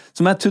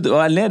 som jeg trodde,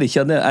 og jeg ler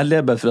ikke av det, jeg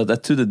ler bare for at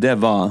jeg trodde det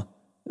var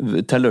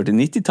tilhørt til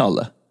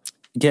 90-tallet.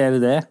 Hva er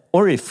det?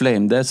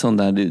 Oriflame, det er sånn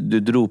der du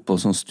dro på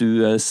sånn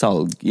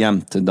stuesalg hjem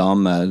til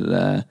damer,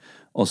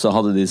 og så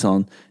hadde de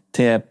sånn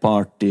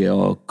teparty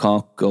og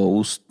kake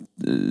og ost,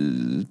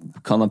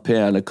 kanapé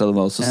eller hva det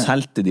var, og så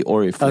selgte de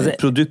Oriflame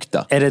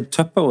produkter. Er det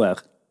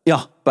Tupperware? Ja,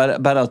 bare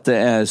at det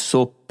er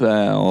såpe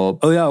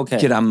og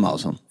kremmer og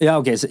sånn. Ja,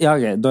 ok, da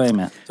er jeg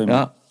med.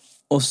 Ja.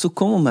 Og så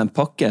kom hun med en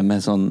pakke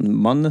med sånn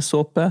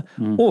mannesåpe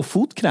og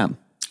fotkrem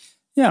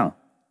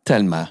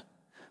til meg.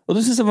 Og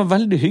det synes jeg var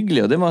veldig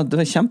hyggelig, og det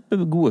var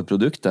kjempegode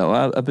produkter, og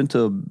jeg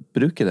begynte å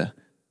bruke det.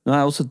 Nå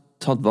har jeg også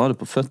tatt vare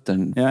på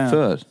føttene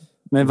før.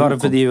 Men var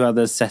det fordi hun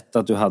hadde sett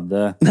at du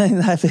hadde... Nei,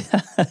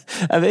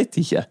 jeg vet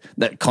ikke.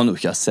 Det kan jo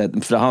ikke ha sett,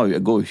 for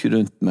jeg går jo ikke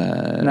rundt med...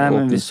 Nei,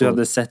 men hvis du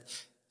hadde sett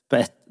på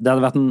det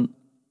hadde vært en...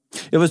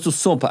 Ja, hvis du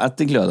så på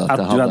Etterglød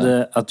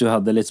at du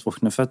hadde litt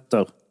sprukne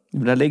føtter.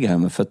 Der ligger jeg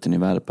med føttene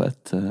i været på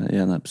i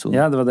en episode.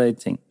 Ja, det var det jeg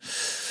tenkte.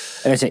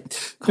 Jeg vet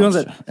ikke.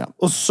 Uansett. Ja.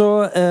 Og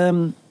så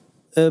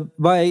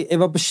var jeg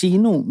var på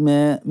kino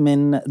med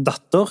min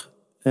datter,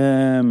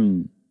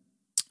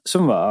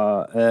 som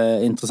var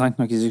interessant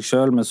nok i seg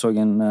selv. Vi så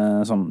en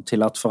sånn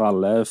tillatt for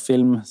alle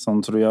film,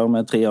 sånn som du gjør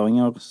med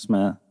 3-åringer.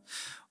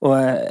 Og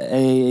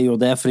jeg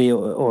gjorde det fordi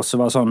Åse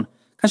var sånn,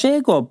 kanskje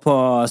jeg går på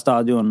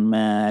stadion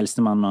med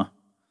eldstemann nå?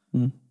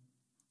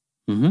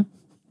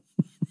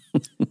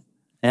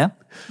 Ja,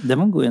 det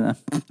var en god idé.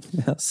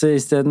 Så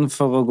i stedet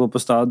for å gå på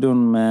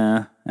stadion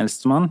med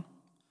eldstemann,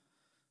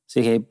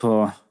 så gikk jeg på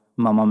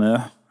Mamma Mø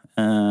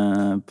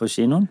på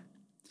kinoen.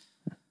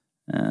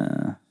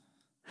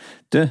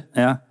 Du,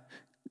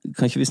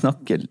 kan ikke vi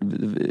snakke,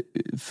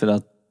 for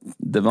at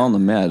det var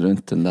noe mer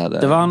rundt den der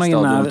stadionturen? Det var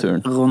noe mer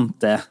rundt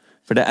det.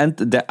 For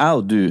det er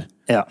jo du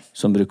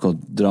som bruker å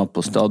dra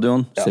på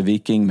stadion, se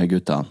Viking med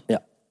gutta.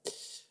 Ja.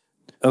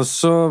 Og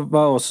så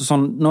var det også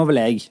sånn, nå vil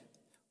jeg,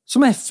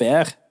 som er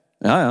fair.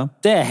 Ja.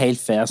 Det er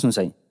helt fair, synes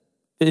jeg.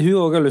 Hun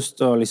også har lyst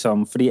til å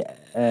liksom, fordi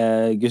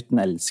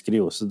gutten elsker det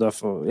jo, så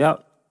derfor,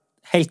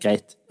 helt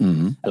greit.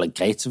 Eller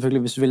greit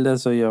selvfølgelig, hvis du vil det,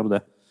 så gjør du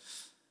det.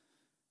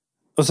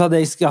 Og så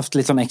hadde jeg skaffet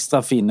litt sånn ekstra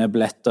fine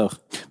billetter.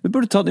 Vi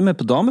burde ta de med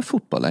på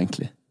damefotball,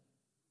 egentlig.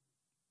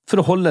 For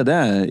å holde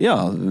det,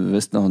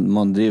 hvis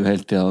man driver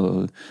helt til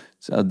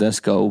at det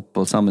skal opp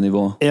på samme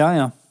nivå.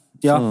 Ja.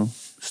 Så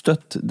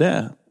støtt, det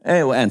er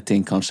jo en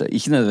ting, kanskje.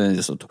 Ikke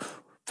nødvendigvis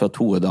for at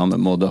hun er dame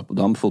må dø på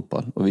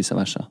damefotball, og vice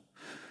versa.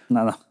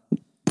 Neida.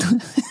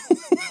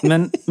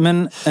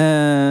 men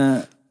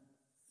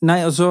nei,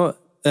 og så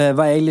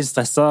var jeg litt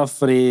stresset,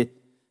 fordi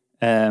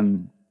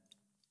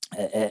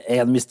jeg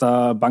hadde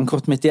mistet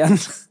bankkortet mitt igjen.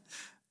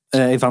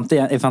 Jeg fant det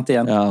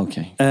igjen. Ja, ok.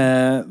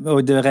 Og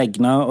det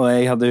regnet, og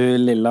jeg hadde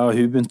hun lilla, og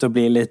hun begynte å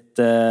bli litt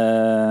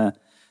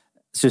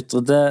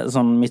sutrete,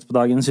 sånn midt på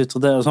dagen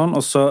sutrete og sånn,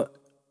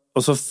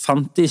 og så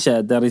fant de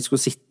ikke der de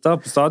skulle sitte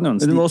på stadion.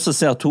 Men du må også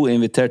se at hun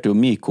inviterte jo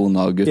min kone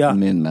og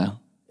gutten min med.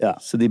 Ja.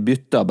 Så de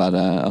bytta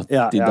bare at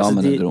de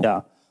damene dro. Ja.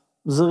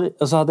 Og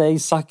så hadde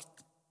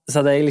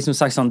jeg liksom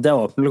sagt sånn, det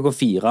åpner klokka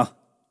 4.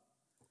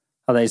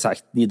 Hadde jeg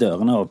sagt, de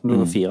dørene åpner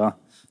klokka 4.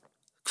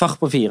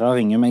 4:15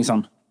 ringer meg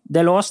sånn,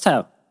 det er låst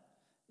her.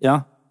 Ja,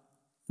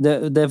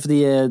 det er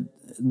fordi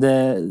det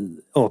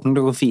åpner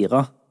klokka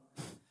 4.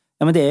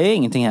 Ja, men det er jo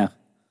ingenting her.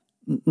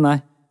 Nei,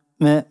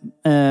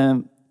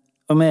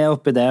 og vi er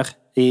oppe der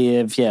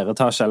i 4.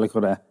 etasje, eller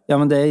hvor det er. Ja,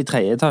 men det er i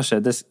 3. etasje.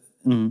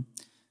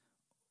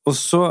 Og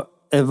så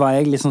var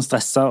jeg litt sånn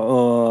stresset,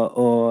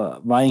 og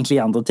var egentlig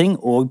i andre ting,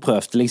 og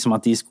prøvde liksom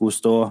at de skulle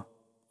stå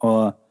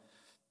og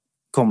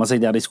komme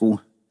seg der de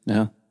skulle.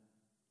 Ja.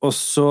 Og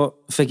så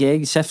fikk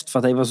jeg kjeft for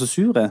at jeg var så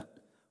sure.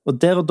 Og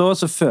der og da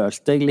så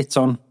følte jeg litt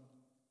sånn,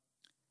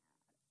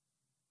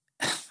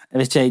 jeg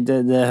vet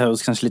ikke, det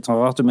høres kanskje litt sånn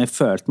rart ut, men jeg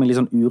følte meg litt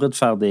sånn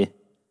urettferdig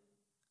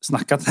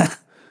snakket til.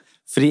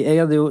 Fordi jeg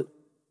hadde jo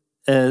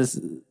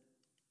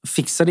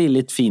fikset de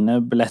litt fine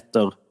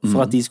billetter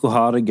for at de skulle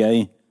ha det gøy.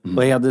 Og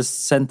jeg hadde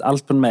sendt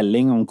alt på en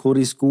melding om hvor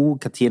de skulle,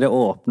 hva tid det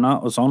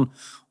åpnet og sånn.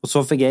 Og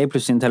så fikk jeg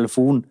plutselig en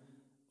telefon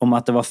om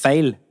at det var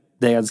feil,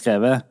 det jeg hadde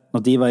skrevet,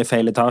 når de var i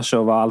feil etasje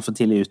og var alt for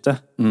tidlig ute.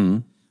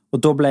 Og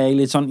da ble jeg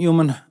litt sånn, jo,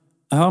 men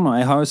hør nå,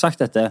 jeg har jo sagt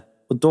dette.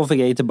 Og da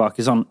fikk jeg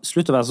tilbake sånn,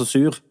 slutt å være så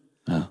sur.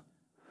 Ja.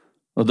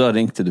 Og da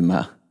ringte du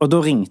meg? Og da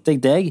ringte jeg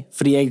deg,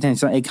 fordi jeg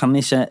tenkte sånn,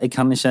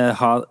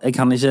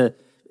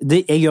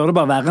 jeg gjør det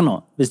bare verre nå,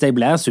 hvis jeg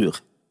blir sur.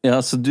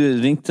 Ja, så du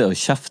ringte og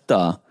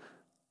kjefta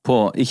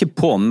på, ikke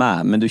på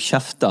meg, men du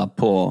kjefta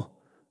på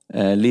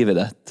livet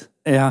ditt.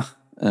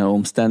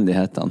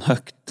 omstendighetene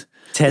høyt.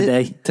 Til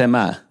deg. Til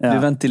meg. Du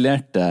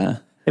ventilerte.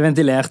 Jeg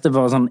ventilerte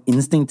bare sånn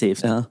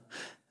instinktivt. Ja.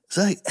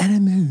 Så det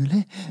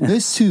mulig? Nå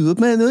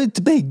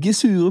er begge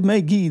sure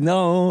med Gina,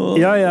 og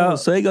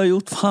så jeg har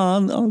gjort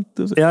faen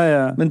alt.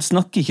 Men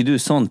snakker ikke du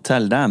sånn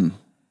til dem?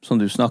 Som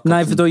du snakker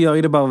Nei, for da gjør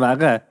jeg det bare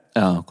verre.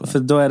 For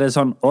da er det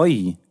sånn,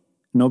 oi,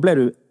 nå ble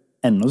du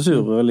enda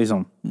surere,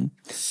 liksom.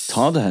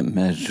 Ta det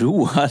med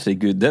ro,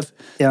 herregud.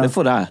 Det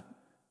får jeg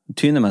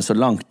tyne meg så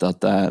langt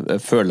at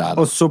jeg føler det.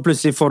 Og så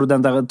plutselig får du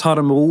den der, ta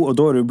det med ro, og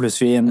da er du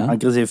plutselig en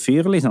aggressiv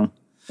fyr, liksom.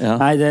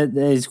 Nei,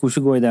 jeg skulle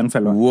ikke gå i den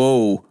fellen.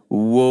 Wow.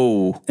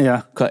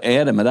 Hva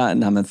er det med deg?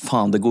 Nei, men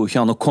faen, det går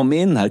ikke an å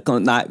komme inn her.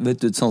 Nei,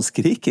 vet du, sånn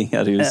skriking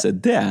her i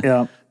huset, det.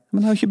 Men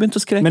jeg har jo ikke begynt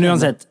å skrike. Men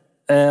uansett,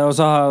 og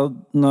så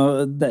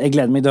jeg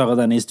gleder meg til å høre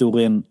denne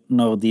historien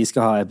når de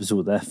skal ha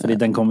episode, fordi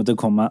den kommer til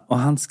å komme.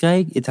 Og han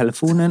skrek i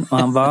telefonen, og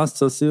han var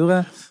så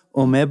sure,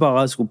 og vi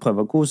bare skulle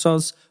prøve å kose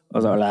oss,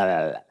 og så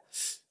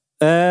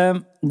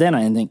det er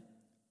en ting.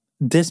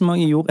 Det som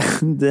jeg gjorde,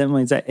 det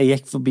må jeg si, jeg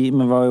gikk forbi,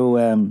 vi var jo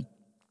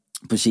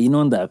på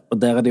kinoen der, og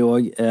der er det jo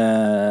også,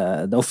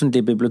 det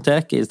offentlige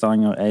biblioteket i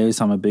Stavanger er jo i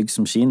samme bygg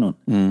som kinoen.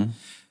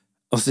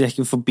 Og så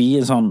gikk vi forbi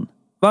en sånn,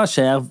 hva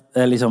skjer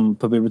liksom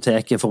på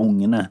biblioteket for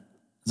ungene?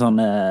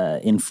 Sånn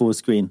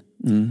infoscreen.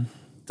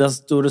 Der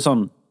stod det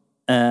sånn,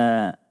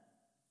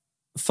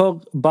 for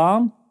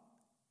barn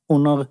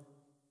under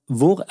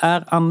hvor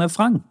er Anne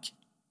Frank?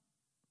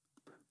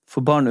 For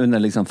barn under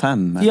liksom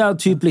 5? Ja,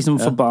 typ liksom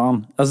for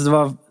barn. Altså det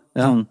var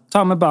sånn,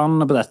 ta med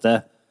barnene på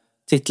dette.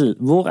 Titel,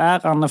 hvor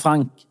er Anne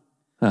Frank?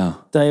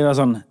 Det er jo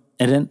sånn,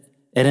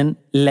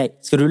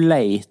 skal du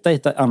lete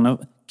etter Anne,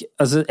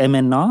 altså er vi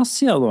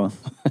nazier da?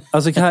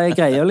 Altså hva er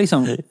greia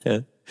liksom?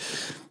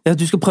 Ja,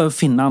 du skal prøve å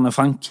finne Anne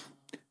Frank.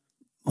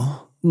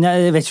 Nei,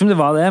 jeg vet ikke om det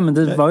var det, men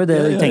det var jo det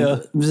jeg tenkte.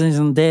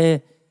 Sånn, det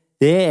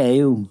er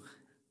jo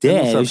det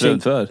er jo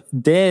ikke,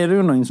 det er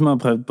det jo noen som har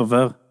prøvd på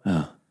før.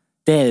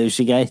 Det er jo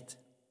ikke greit.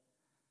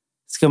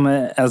 Skal vi,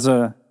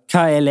 altså,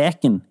 hva er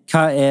leken?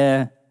 Hva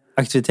er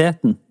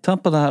aktiviteten? Ta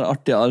på det her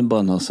artige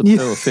armbåndet, og så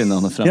prøv å finne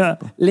Anne Frank. Ja,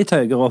 litt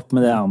høyere opp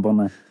med det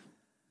armbåndet.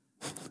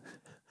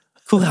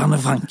 Hvor er Anne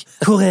Frank?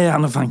 Hvor er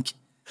Anne Frank?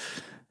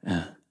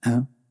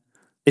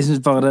 Jeg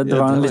synes bare det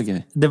var en litt...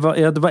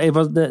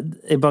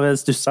 Jeg bare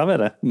stusset ved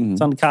det.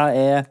 Sånn, hva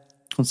er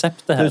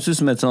konseptet her? Det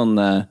synes som et sånn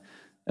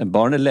en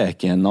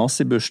barnelek i en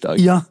nazibursdag.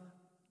 Ja.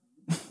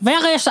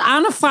 Hvor er så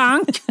Anne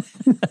Frank?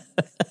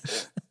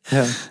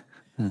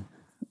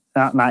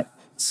 Nei.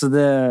 Så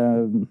det...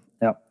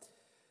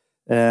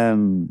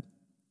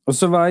 og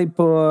så var jeg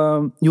på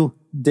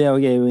det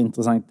også er jo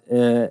interessant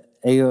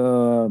jeg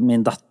og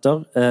min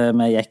datter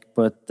vi gikk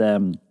på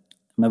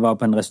vi var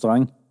på en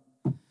restaurant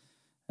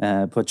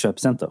på et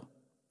kjøpesenter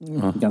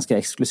ganske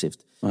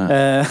eksklusivt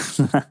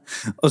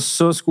og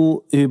så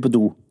skulle hun på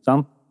do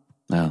sant?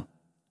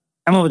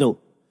 Jeg må på do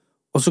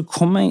og så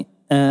kom jeg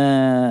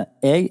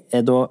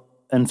er da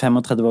en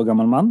 35 år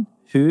gammel mann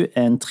hun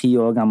er en 3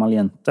 år gammel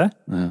jente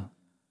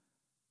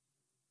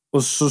og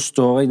så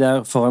står jeg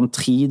der foran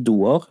 3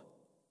 doer,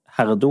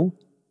 herredo,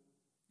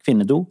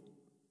 kvinnedo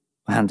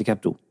og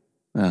handicapdo.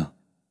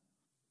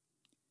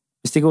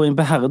 Hvis jeg går inn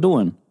på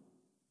herredoen,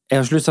 jeg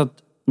har ikke lyst til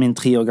at min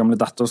 3 år gamle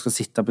datter skal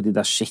sitte på de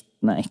der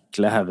skittende,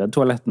 ekle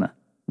herretoalettene.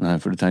 Nei,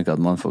 for du tenker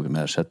at man får ikke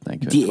mer skittende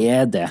enn kvinner. De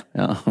er det.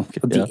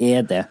 Okay, og de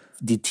er det.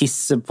 De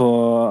tisser på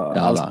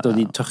alt, og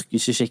de tørker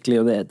ikke skikkelig,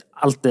 og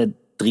alt er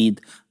drit.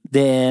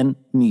 Det er en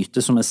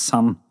myte som er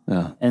sann.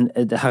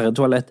 Et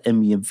herretoalett er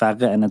mye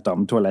verre enn et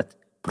dametoalett.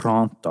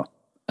 Pronto.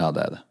 Ja, det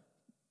er det.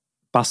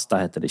 Basta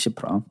heter det, ikke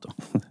pronto.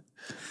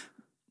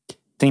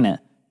 Tingene,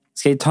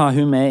 skal jeg ta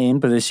hun med inn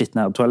på det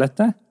skittende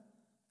toalettet?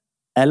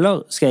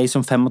 Eller skal jeg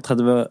som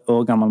 35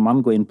 år gammel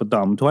mann gå inn på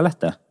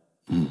dametoalettet?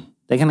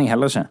 Det kan jeg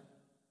heller ikke.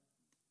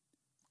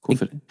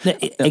 Hvorfor?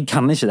 Jeg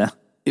kan ikke det.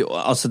 Jo,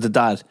 altså det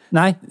der...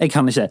 Nei, jeg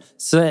kan ikke.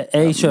 Så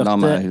jeg kjørte...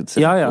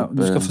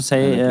 du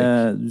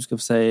skal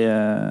få si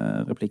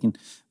replikken.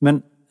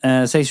 Men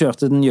så jeg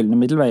kjørte den gyllene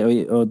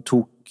middelvei og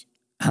tok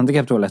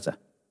handicap-toalettet.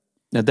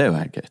 Ja, det er jo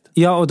helt greit.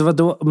 Ja, og det var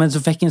da, men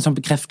så fikk jeg en sånn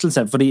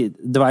bekreftelse, fordi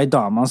det var en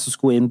dame som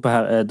skulle inn på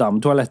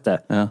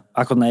dametoalettet.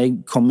 Akkurat når jeg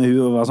kom med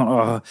hun og var sånn,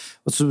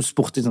 og så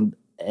spurte jeg sånn,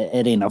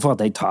 er det innenfor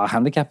at jeg tar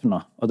handicapen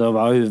nå? Og da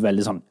var hun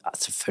veldig sånn, ja,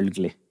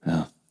 selvfølgelig.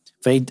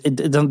 For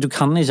du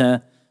kan ikke...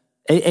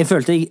 Jeg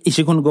følte jeg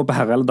ikke kunne gå på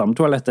herre- eller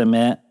dametoalettet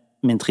med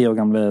min 3 år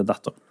gamle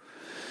datter.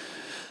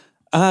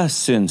 Jeg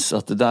synes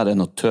at det der er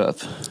noe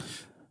tøv.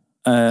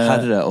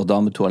 Herre- og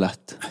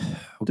dametoalett.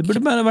 Det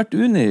burde bare vært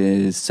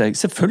uniseg.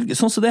 Selvfølgelig,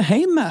 sånn som det er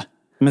hjemme.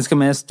 Men skal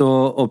vi stå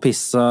og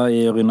pisse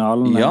i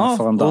urinalen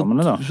foran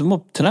damene da? Ja, og du må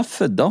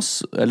treffe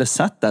dass, eller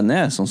sette deg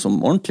ned, sånn som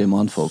ordentlige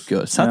mannfolk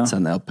gjør. Sett seg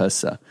ned og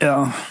pisse.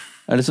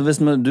 Eller så hvis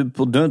du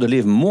på død og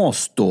liv må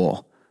stå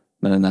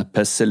med den der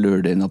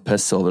pisselur din og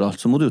pisse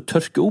overalt, så må du jo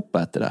tørke opp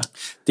etter det.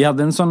 De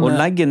hadde en sånn... Og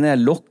legge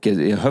ned lokket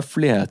i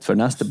høflighet for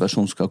neste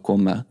person skal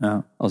komme.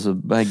 Altså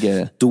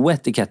begge...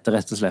 Doetikette,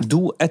 rett og slett.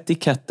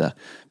 Doetikette.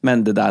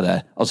 Men det der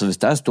er... Altså hvis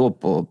jeg står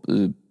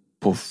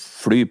på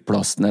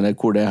flyplassen, eller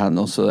hvor det er hen,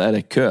 og så er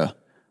det kø,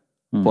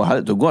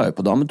 Da går jeg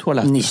på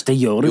dametoalettet. Nei, det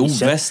gjør du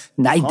ikke.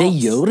 Nei, det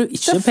gjør du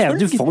ikke, Per.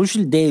 Du får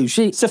ikke, det er jo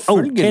ikke...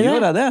 Selvfølgelig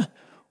gjør jeg det.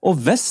 Og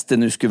hvis det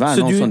nå skulle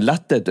være noen sånn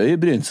lettet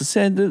øyebryn, så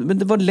sier jeg,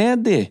 men det var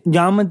ledig.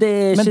 Ja, men det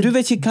er ikke... Men du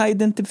vet ikke hva jeg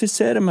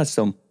identifiserer meg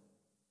som.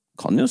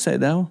 Kan jo si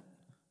det, jo.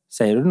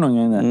 Sier du det noen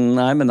gang det?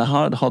 Nei, men jeg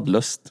har hatt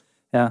lyst.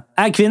 Ja.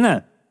 Jeg er kvinne.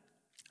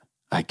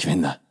 Jeg er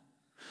kvinne.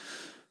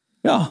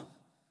 Ja,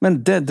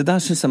 men det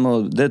der synes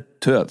jeg det er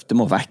tøv. Det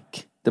må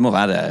vekk. Det må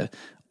være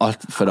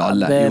alt for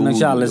alle. Det er nok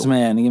ikke alle som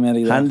er enige med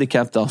deg.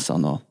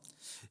 Handicap-dassene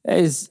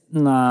også.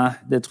 Nei,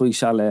 det tror jeg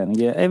ikke alle er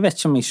enige. Jeg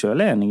vet ikke om jeg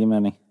selv er enige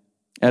med deg.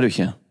 Er du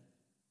ikke?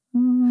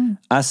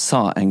 Jeg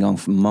sa en gang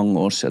for mange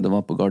år siden, det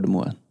var på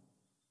Gardermoen.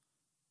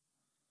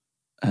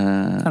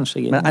 Kanskje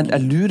jeg er men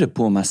jeg lurer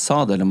på om jeg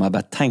sa det, eller om jeg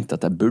bare tenkte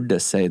at jeg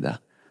burde si det.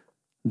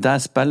 Der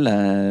spiller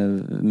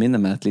minner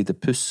meg et lite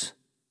puss.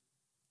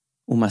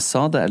 Om jeg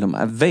sa det, eller om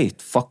jeg vet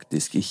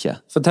faktisk ikke.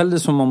 Fortell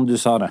det som om du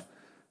sa det.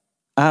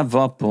 Jeg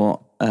var på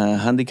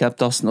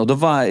handicap-dassen, og da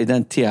var jeg i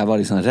den tiden jeg var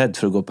liksom redd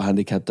for å gå på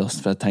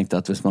handicap-dassen, for jeg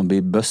tenkte at hvis man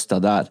blir bøstet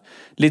der,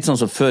 litt sånn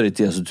som før i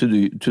tiden, så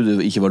trodde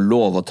det ikke var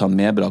lov å ta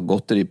medbrakt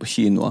godteri på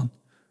kinoen.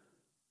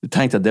 Du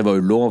tenkte at det var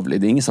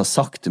ulovlig. Det er ingen som har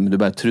sagt det, men du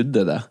bare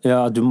trodde det.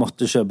 Ja, du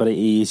måtte kjøpe det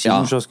i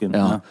kinokiosken.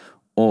 Ja.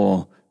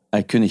 Og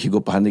jeg kunne ikke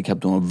gå på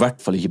handicap-doen, i hvert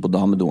fall ikke på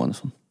damedoen.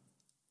 Sånn.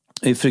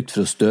 I frykt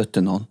for å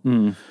støte noen.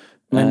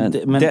 Men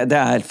det er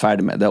jeg helt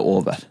ferdig med. Det er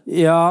over.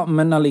 Ja,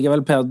 men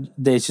allikevel, Per,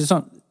 det er ikke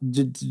sånn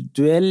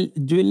du er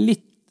litt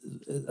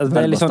altså,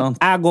 det er liksom,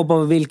 jeg går på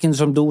hvilken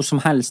som do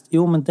som helst.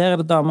 Jo, men der er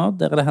det damer,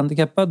 der er det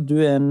handicappet.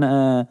 Du er en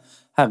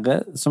herre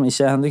som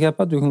ikke er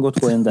handicappet. Du kan godt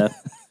gå inn der.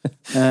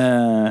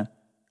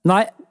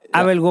 Nei,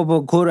 jeg vil gå på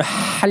hvor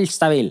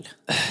helst jeg vil.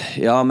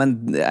 Ja, men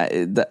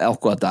det er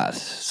akkurat der,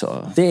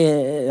 så... Det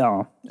er, ja.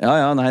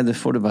 Ja, nei, det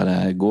får du bare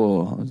gå...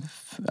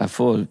 Jeg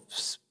får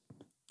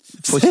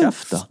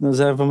kjeft, da. Nå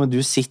ser jeg for meg,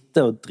 du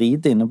sitter og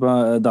driter inne på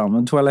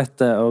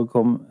dametoalettet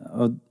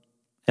og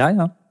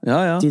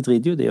ja. De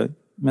driter jo, de også.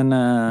 Men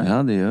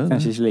de gjør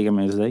kanskje ikke like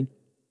mye som deg.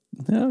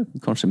 Ja,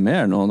 kanskje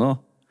mer nå.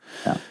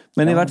 Ja.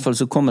 Men i hvert fall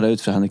så kommer jeg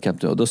ut fra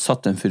handicapet, og da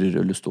satt en fyr i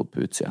rullestol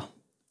på utsida.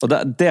 Og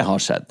det har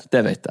skjedd,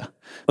 det vet jeg.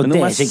 Og det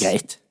er ikke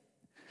greit.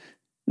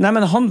 Nei,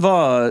 men han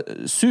var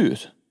sur.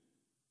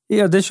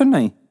 Ja, det skjønner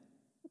jeg.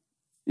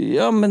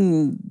 Ja, men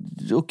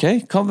ok.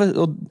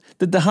 Og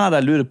det her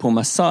jeg lurer på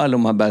om jeg sa, eller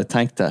om jeg bare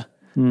tenkte.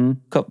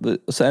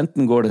 Så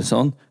enten går det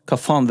sånn, hva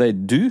faen vet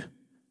du?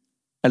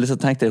 Eller så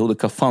tenkte jeg i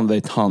hodet, hva faen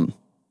vet han?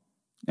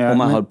 Om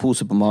jeg har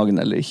pose på magen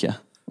eller ikke.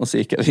 Og så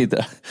gikk jeg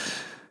videre.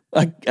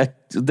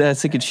 Det er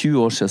sikkert 20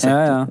 år siden jeg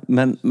har sagt det.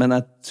 Men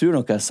jeg tror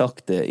nok jeg har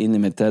sagt det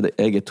inni mitt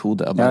eget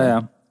hode.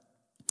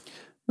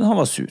 Men han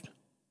var sur.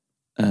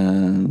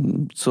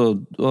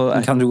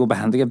 Kan du gå på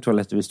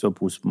handicap-toalettet hvis du har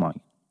pose på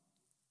magen?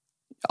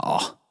 Ja,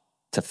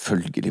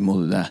 selvfølgelig må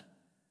du det.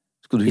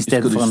 Skal du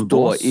stå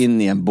bås? inn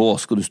i en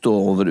bås? Skal du stå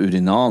over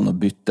urinalen og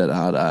bytte det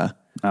her?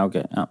 Ja, ok,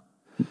 ja.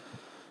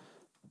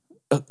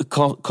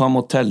 Hva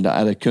må til da?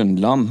 Er det kun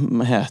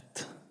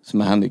lamhet som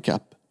er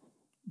handicap?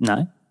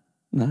 Nei.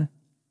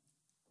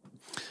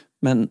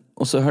 Men,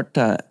 og så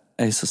hørte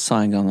jeg som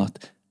sa en gang at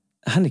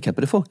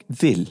handicappede folk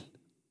vil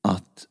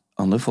at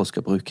andre folk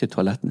skal bruke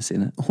toalettene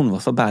sine. Hun var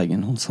fra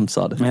Bergen, hun som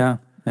sa det.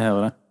 Ja, jeg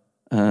hører det.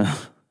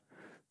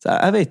 Så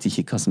jeg vet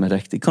ikke hva som er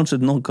riktig.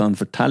 Kanskje noen kan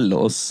fortelle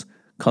oss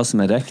hva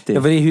som er riktig.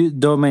 Ja, fordi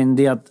da mener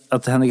de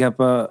at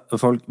handicappede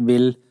folk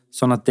vil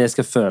sånn at det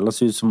skal føles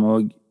ut som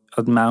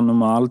et mer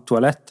normalt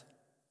toalett.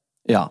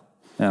 Ja,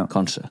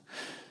 kanskje.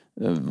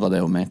 Var det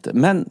hun mente.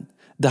 Men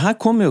det her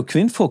kommer jo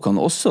kvinnfolkene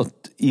også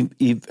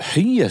i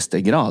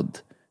høyeste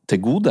grad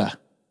til gode.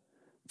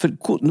 For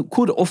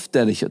hvor ofte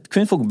er det ikke?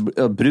 Kvinnfolk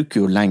bruker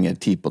jo lengre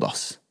tid på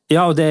dass.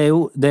 Ja, og det er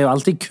jo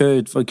alltid kø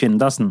ut for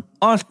kvinnedassen.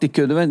 Alltid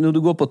kø. Du vet, når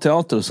du går på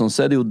teater og sånn, så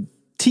er det jo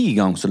 10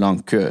 ganger så lang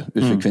kø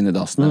ut for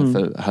kvinnedassen enn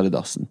for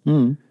herredassen.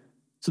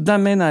 Så der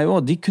mener jeg jo,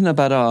 de kunne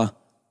bare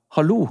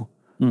hallo.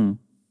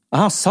 Jeg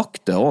har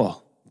sagt det også.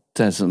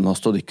 Til som har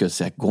stått i kø og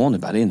sier, gå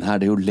nå bare inn her,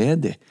 det er jo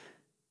ledig.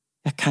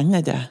 Jeg kan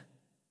det.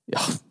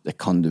 Ja, det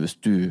kan du hvis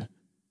du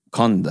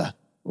kan det,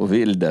 og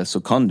vil det,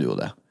 så kan du jo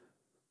det.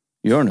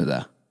 Gjør du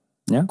det?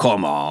 Ja.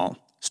 Come on!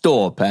 Stå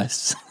og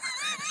piss!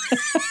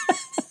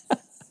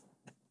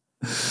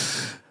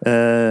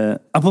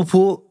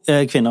 Apropos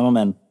kvinner og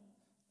menn.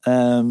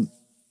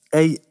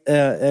 Jeg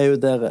er jo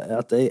der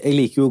at jeg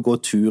liker jo å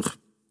gå tur.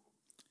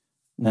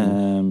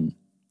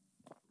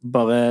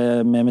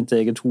 Bare med mitt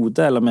eget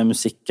hode, eller med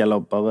musikk,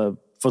 eller bare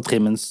for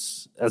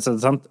trimmens... Altså,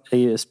 sant?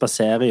 Jeg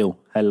spaserer jo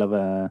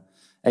heller...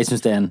 Jeg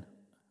synes det er en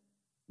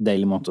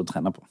deilig måte å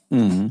trene på.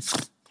 Jeg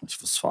kan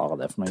ikke forsvare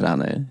det for noe.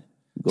 Trener,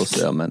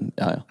 gåser, ja, men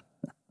ja.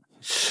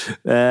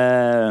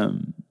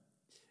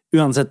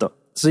 Uansett da,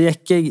 så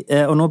gikk jeg...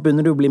 Og nå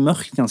begynner det å bli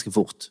mørkt ganske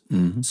fort.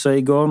 Så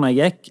i går når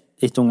jeg gikk,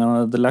 etter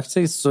ungene hadde lagt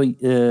seg, så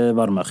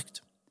var det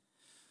mørkt.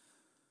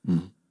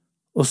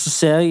 Og så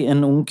ser jeg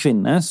en ung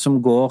kvinne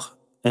som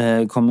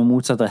kommer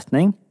motsatt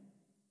retning.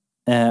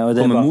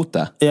 Kommer mot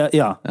det?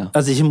 Ja.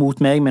 Altså ikke mot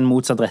meg, men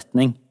motsatt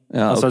retning.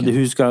 Ja, altså okay.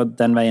 Hun skal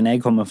den veien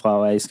jeg kommer fra,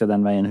 og jeg skal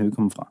den veien hun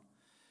kommer fra.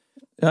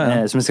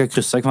 som vi skal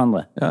krysse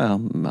hverandre.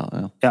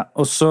 Ja,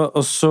 og så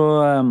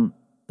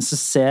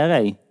ser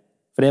jeg,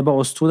 for det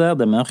bare oss to der,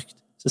 det mørkt,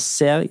 så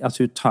ser jeg at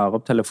hun tar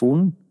opp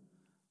telefonen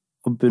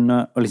og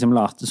begynner å liksom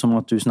late som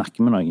at hun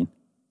snakker med noen.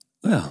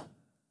 Ja.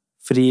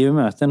 Fordi hun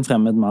møter en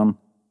fremmed mann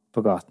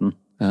på gaten.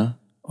 Ja.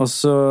 Og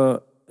så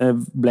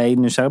ble jeg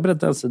nysgjerrig på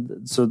dette,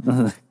 så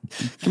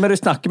hvem du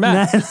snakker med?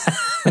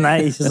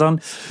 Nei, ikke sånn.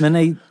 Men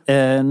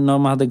når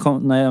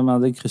jeg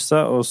hadde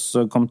krysset, og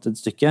så kom til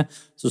et stykke,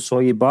 så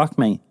jeg bak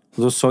meg,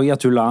 og så jeg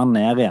at hun la den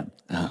ned igjen.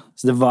 Ja.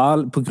 Så det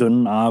var på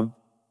grunn av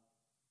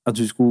at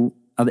jeg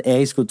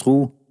skulle tro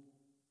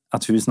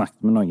at hun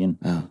snakket med noen.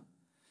 Ja.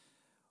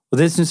 Og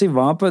det synes jeg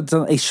var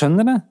jeg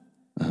skjønner det,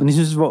 men jeg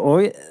synes det var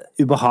også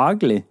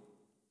ubehagelig.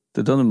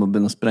 Det da du må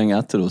begynne å sprenge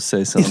etter og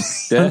si sånn,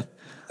 ja.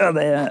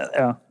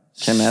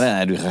 Hvem det?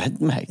 Du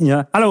redd meg?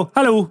 Ja,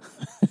 hallo!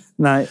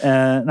 Nei,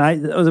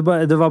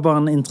 det var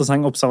bare en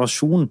interessant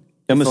observasjon.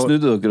 Ja, men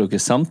snudde dere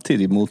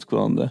samtidig mot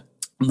hverandre?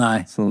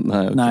 Nei,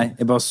 okay. Nei,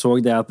 jeg bare så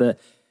det at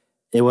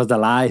it was a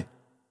lie.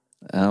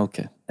 Ja, ok.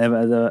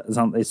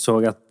 Jeg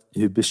så at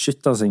hun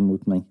beskyttet seg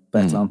mot meg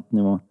på et eller annet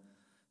nivå,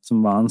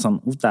 som var en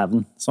sånn,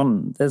 dæven,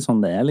 det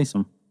sånn det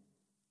liksom.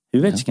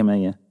 Hun vet ikke hvem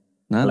jeg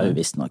Nei. Eller hun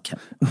visste nok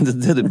hvem. Det er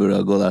det du burde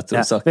ha gått etter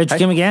og sagt. Vet du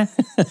hvem jeg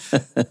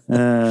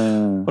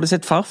Har du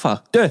sett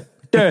farfar? Dø!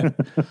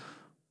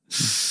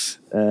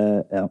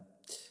 Ja.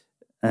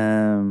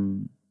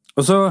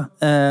 Og så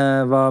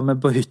var vi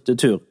på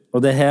hyttetur,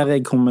 og det her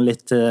jeg kommer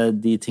litt til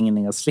de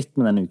tingene jeg har slitt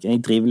med denne uken.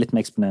 Jeg driver litt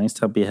med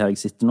eksponeringsterapi her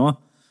jeg sitter nå.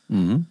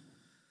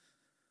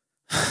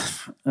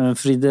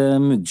 Fordi det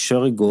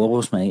muggkjøret går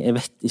hos meg. Jeg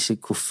vet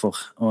ikke hvorfor,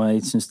 og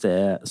jeg synes det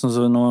sånn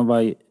som nå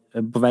var jeg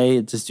på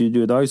vei til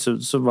studio i dag,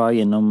 så var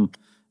jeg innom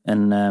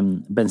en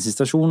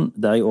bensinstasjon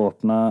der jeg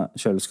åpnet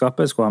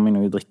kjøleskapet, skulle ha meg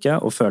noe å drikke,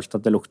 og følte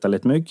at det lukta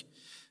litt mugg,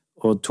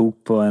 og tok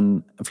på en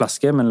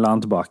flaske, men la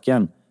den tilbake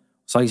igjen.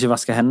 Så har jeg ikke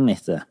vasket hendene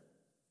etter.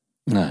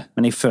 Nei.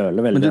 Men jeg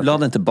føler veldig... Men du la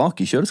den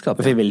tilbake i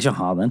kjøleskapet? For jeg ville ikke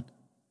ha den.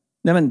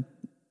 Nei, men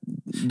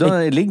da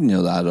ligger den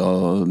jo der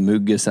og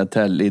mugger seg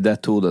til i det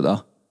hodet da.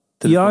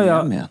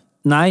 Ja.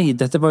 Nei,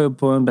 dette var jo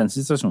på en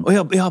bensinstasjon.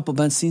 Ja, på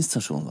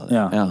bensinstasjon var det.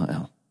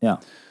 Ja.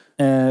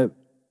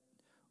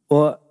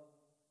 Og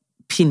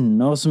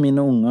pinner som mine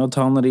unger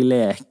tar når de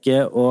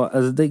leker, og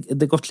altså,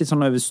 det gått litt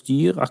sånn over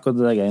styr, akkurat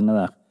det der greiene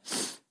der.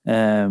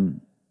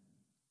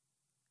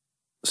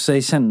 Så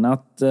jeg kjenner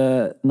at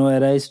nå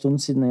det en stund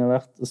siden jeg har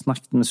vært og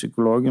snakket med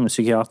psykologen, med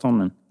psykiateren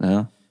min.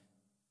 Ja.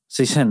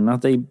 Så jeg kjenner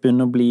at jeg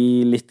begynner å bli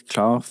litt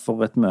klar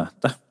for et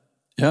møte.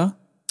 Ja.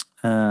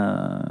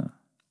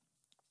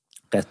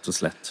 Rett og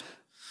slett.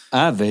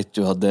 Jeg vet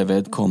jo at det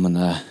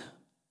vedkommende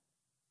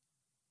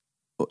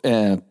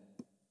er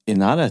i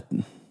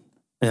nærheten.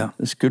 Ja.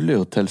 Det skulle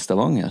jo til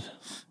Stavanger.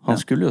 Han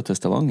skulle jo til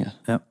Stavanger.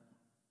 Ja.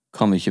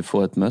 Kan vi ikke få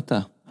et møte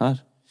her?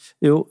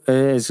 Jo,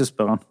 jeg skal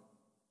spørre han.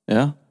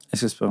 Ja?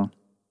 Jeg skal spørre han.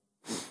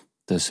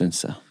 Det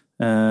synes jeg.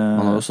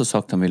 Han har også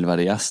sagt han ville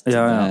være gjest.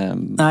 Ja.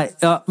 Nei,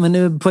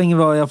 men poenget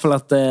var i hvert fall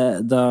at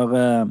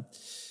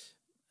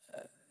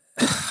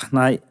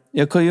Nei.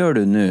 Ja, hva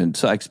gjør du nå?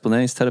 Så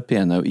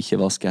eksponeringsterapien er jo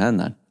ikke vaske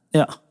hendene.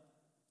 Ja.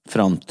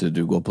 Fram til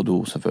du går på do,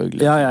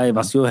 selvfølgelig. Ja, jeg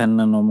vasker jo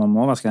hendene når man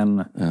må vaske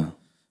hendene. Ja.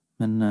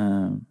 Men...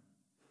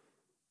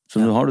 Så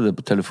nå har du det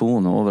på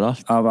telefonen og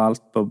overalt?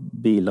 Overalt, på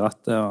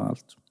bilrattet og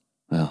alt.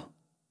 Ja.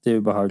 Det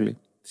er ubehagelig.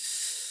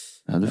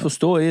 Ja, du får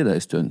stå i det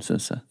en stund,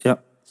 synes jeg. Ja.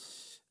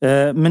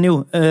 Men jo,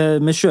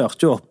 vi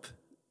kjørte jo opp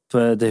på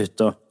det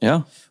hytta.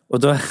 Ja.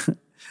 Og da,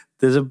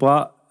 det er så bra,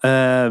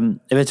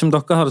 jeg vet ikke om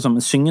dere har det sånn,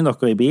 men synger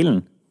dere i bilen?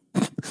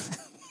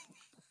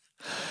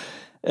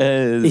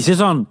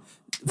 Ikke sånn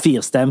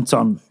firstemt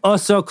sånn, og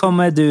så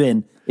kommer du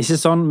inn. Ikke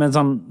sånn, men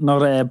sånn, når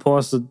det er på,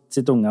 så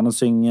sitter ungene og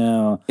synger,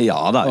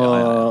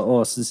 og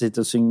Åse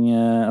sitter og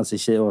synger, altså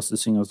ikke Åse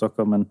synger hos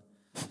dere, men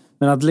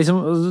at liksom,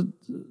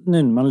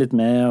 nynner man litt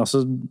med, og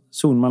så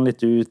zoner man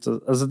litt ut,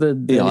 altså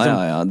det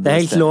er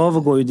helt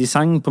lov å gå ut i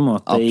sang, på en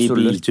måte, i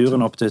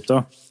bilturen opp til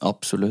hytta.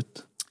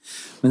 Absolutt.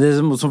 Men det er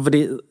så morsomt,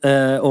 fordi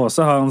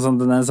Åse har en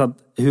sånn tendens at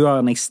hun har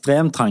en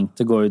ekstrem trang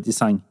til å gå ut i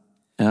sang.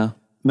 Ja.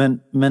 Men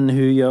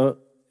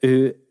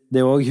det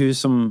er også hun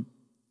som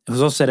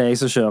hos oss er det jeg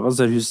som kjører,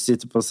 så er det hun som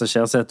sitter på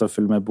passasjersetet og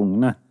følger med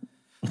bungene.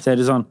 Så er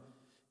det sånn,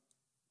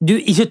 du,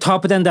 ikke ta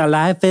på den der,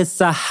 life is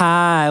a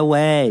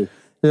highway.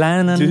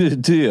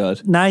 Du gjør?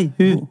 Nei,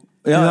 hun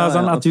har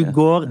sånn at hun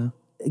går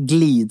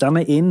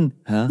glidende inn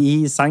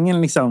i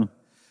sangen, liksom.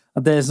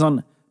 At det er sånn,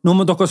 nå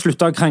må dere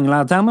slutte å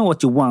krangle, tell me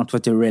what you want,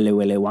 what you really,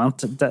 really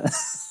want.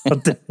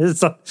 At det er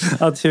sånn,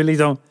 at hun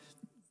liksom,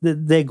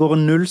 det går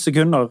 0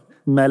 sekunder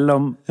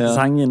mellom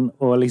sangen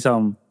og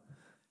liksom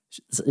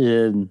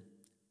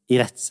i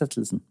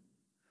rettsettelsen.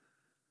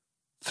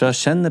 Fra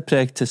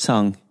kjennepreg til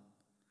sang.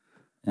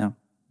 Ja.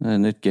 Det er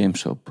et nytt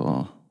gameshow på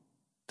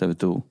TV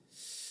 2.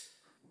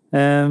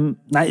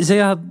 Nei, så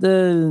jeg hadde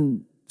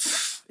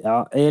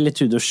jeg er litt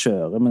ute å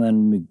kjøre med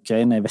den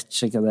muggreien. Jeg vet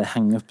ikke hva det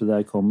hang-upet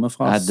der kommer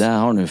fra. Nei, det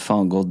har nå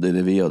faen gått i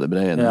det vide og det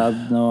brede. Ja,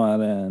 nå er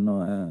det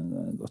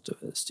gått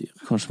over styr.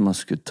 Kanskje man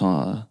skulle ta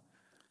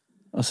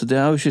Altså, det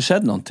har jo ikke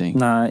skjedd noen ting.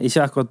 Nei,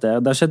 ikke akkurat der.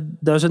 Det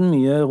har skjedd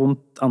mye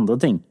rundt andre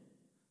ting.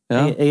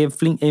 Ja. Jeg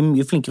er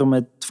mye flinkere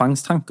med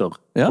tvangstanker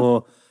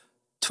og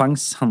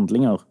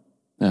tvangshandlinger.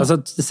 Ja. Altså,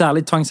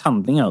 særlig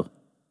tvangshandlinger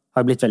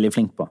har jeg blitt veldig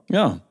flink på.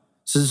 Ja.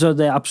 Så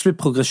det er absolutt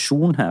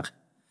progresjon her.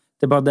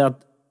 Det er bare det at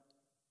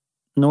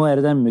nå er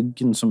det den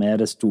muggen som er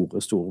det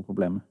store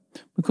problemet.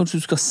 Men kanskje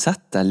du skal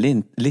sette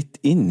deg litt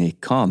inn i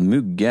hva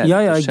mugg er?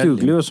 Ja, jeg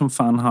googler jo som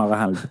faen harde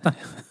helvete.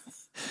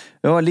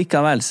 Ja,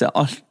 likevel så er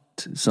alt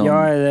som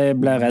jeg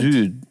ble redd.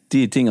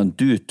 De tingene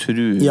du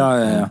tror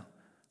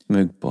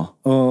mugg på.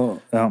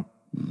 Og,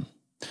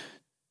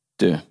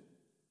 Du.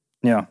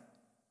 Ja.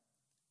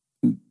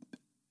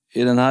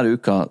 I denne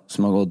uka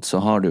som har gått, så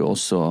har du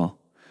også...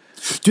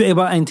 Du, jeg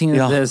bare en ting å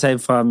si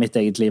fra mitt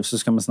eget liv, så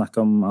skal vi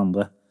snakke om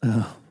andre.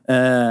 Ja.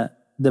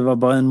 Det var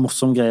bare en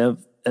morsom greie.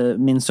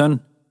 Min sønn,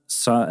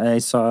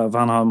 jeg sa, for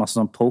han har masse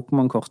sånn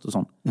Pokémon-kort og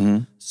sånn.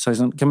 Så sa jeg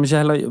sånn, kan vi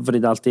ikke heller, fordi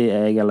det er alltid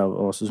jeg eller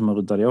Åse som har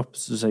ryddet de opp,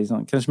 så sa jeg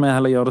sånn, kan ikke vi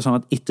heller gjøre det sånn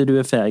at etter du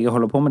er ferdig å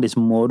holde på med de, så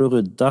må du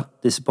rydde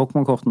disse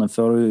Pokémon-kortene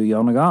før du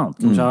gjør noe annet.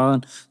 Kan vi ikke ha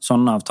en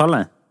sånn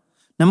avtale?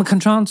 Nei, men kan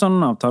ikke ha en sånn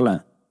avtale.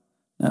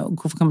 Ja,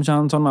 hvorfor kan vi ikke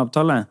ha en sånn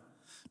avtale?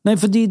 Nei,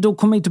 fordi da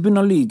kommer jeg til å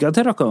begynne å lyge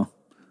til dere.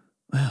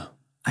 Ja.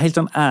 Helt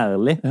sånn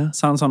ærlig,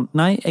 sa han sånn,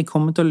 nei, jeg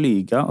kommer til å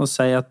lyge og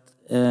si at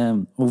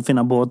og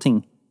finne på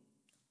ting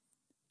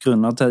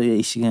grunner til at jeg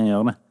ikke kan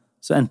gjøre det.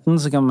 Så enten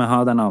så kan vi ha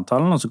den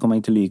avtalen, og så kommer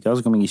jeg til å lyge, og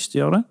så kommer jeg ikke til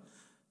å gjøre det,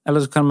 eller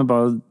så kan vi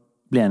bare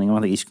bli enige om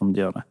at jeg ikke kommer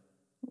til å gjøre det.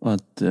 Og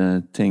at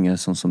ting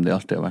er sånn som de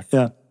alltid har vært.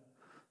 Ja.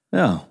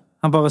 Ja.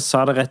 Han bare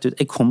sa det rett ut.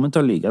 Jeg kommer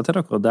til å lyge til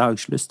dere, og det har jeg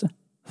ikke lyst til.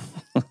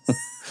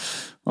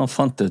 Han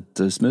fant et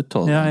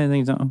smutthold. Ja, jeg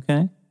tenkte, ok.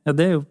 Ja,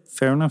 det er jo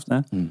fair enough,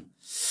 det.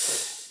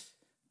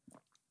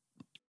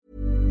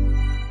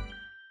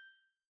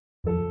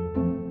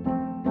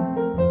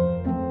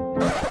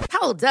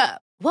 Hold up.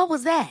 What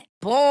was that?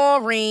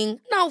 Boring.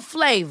 No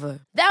flavor.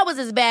 That was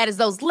as bad as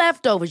those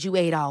leftovers you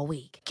ate all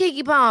week.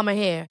 Keke Palmer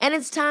here, and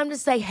it's time to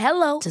say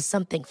hello to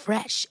something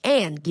fresh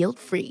and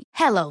guilt-free.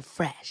 Hello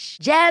Fresh.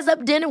 Jazz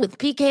up dinner with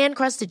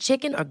pecan-crusted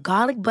chicken or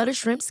garlic butter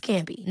shrimp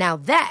scampi. Now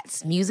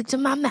that's music to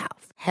my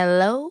mouth.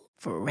 Hello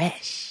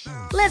Fresh.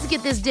 Let's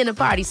get this dinner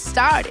party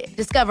started.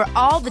 Discover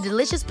all the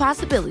delicious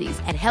possibilities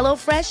at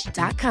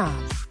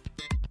HelloFresh.com.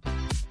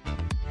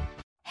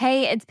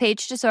 Hey, it's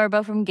Paige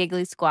DeSorbo from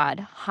Giggly Squad.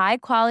 High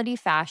quality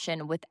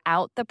fashion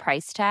without the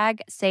price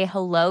tag. Say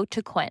hello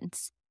to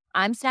Quince.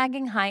 I'm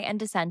snagging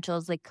high-end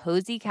essentials like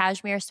cozy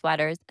cashmere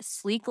sweaters,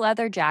 sleek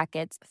leather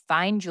jackets,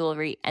 fine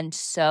jewelry, and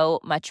so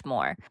much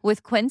more.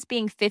 With Quince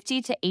being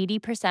 50 to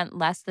 80%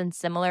 less than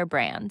similar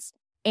brands.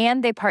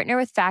 And they partner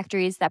with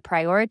factories that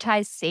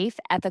prioritize safe,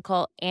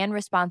 ethical, and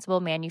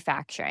responsible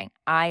manufacturing.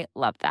 I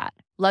love that.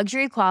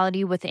 Luxury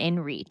quality within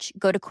reach.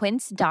 Go to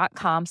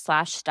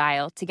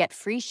quince.com/style to get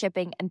free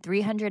shipping and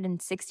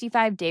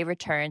 365-day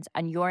returns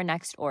on your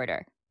next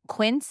order.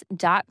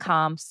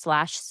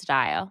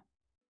 Quince.com/style.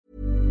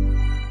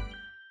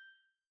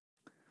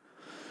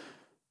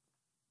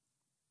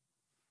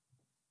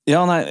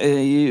 Ja, nei,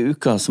 i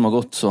uka som har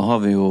gått så har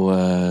vi jo,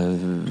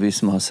 vi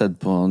som har sett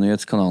på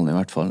nyhetskanalen i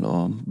hvert fall,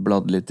 og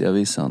bladd litt i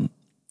avisene,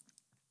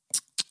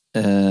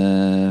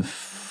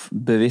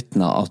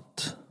 bevittnet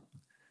at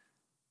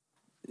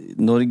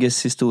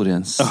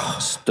Norgeshistoriens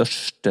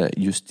største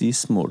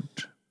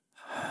justismord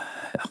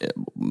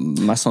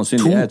mest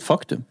sannsynlig er et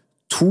faktum.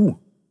 2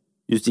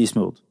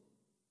 justismord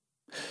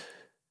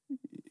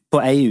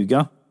på ei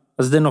uke.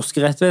 Altså det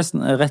norske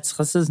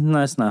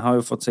rettsvesenet har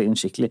jo fått seg en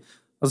skikkelig...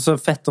 Altså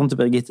fetteren til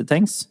Birgitte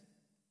Tengs.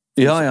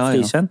 Ja.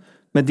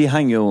 Men de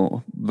henger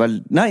jo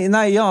vel...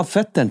 Nei,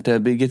 fetteren til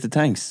Birgitte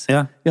Tengs.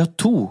 Ja,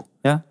 2.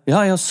 Ja,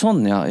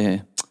 sånn, ja.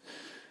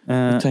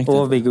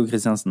 Og Viggo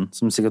Kristiansen,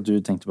 som sikkert du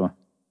tenkte på.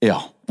 Ja.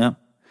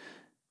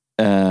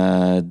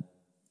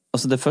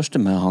 Altså det første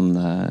med han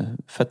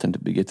fetteren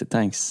til Birgitte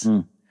Tengs,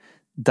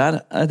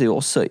 der er det jo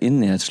også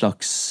inne i et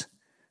slags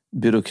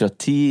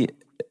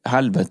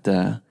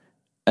byråkrati-helvete,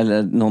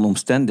 eller noen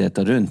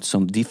omstendigheter rundt,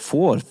 som de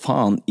får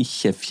faen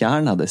ikke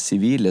fjernet det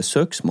sivile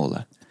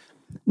søksmålet.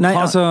 Nei,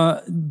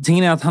 altså,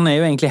 tingen er at han er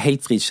jo egentlig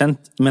helt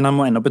frikjent, men han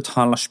må enda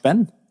betale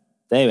spenn.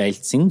 Det er jo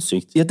helt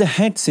sinnssykt. Ja, det er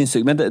helt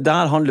sinnssykt, men det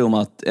her handler jo om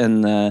at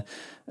en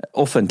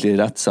offentlig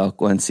rettssak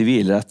og en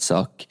sivil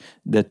rettssak,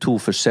 det er 2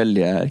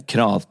 forskjellige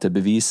krav til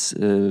bevis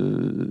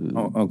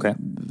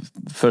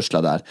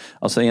førstla der.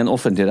 Altså i en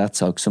offentlig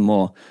rettssak så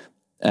må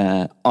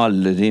all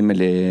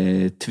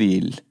rimelig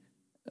tvil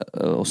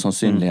og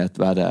sannsynlighet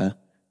være,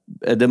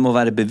 det må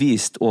være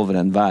bevist over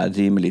enhver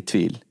rimelig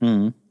tvil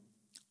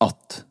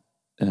at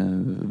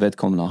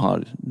vedkommende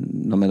har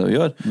noe med det å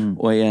gjøre,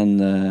 og i en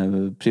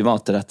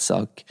privat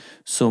rettssak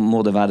så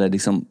må det være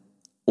liksom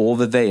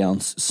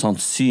overveiende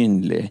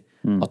sannsynlig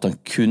at han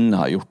kunne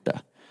ha gjort det.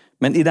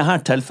 Men i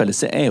dette tilfellet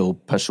så er jo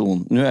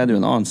personen, nå er det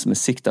jo en annen som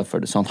er siktet for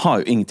det, så han har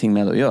jo ingenting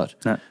med det å gjøre.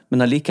 Nei.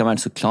 Men allikevel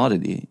så klarer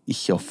de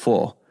ikke å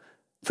få,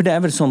 for det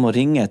er vel som å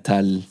ringe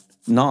til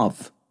NAV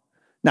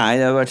Nei,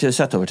 det har vært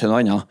sett over til noe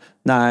annet.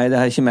 Nei, det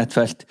er ikke mitt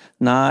felt.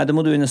 Nei, det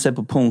må du inn og se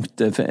på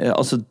punkt.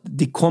 Altså,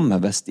 de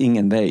kommer vest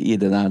ingen vei i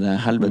det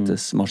der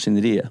helvetes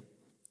maskineriet.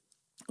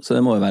 Så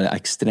det må jo være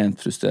ekstremt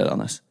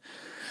frustrerende.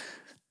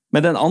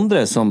 Men den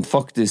andre som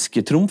faktisk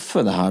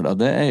trumfer det her, da,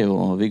 det er jo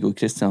Viggo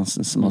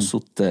Kristiansen, som har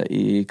suttet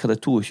i, hva det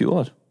 22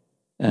 år?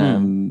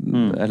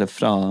 Eller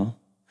fra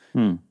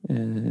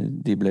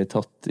de ble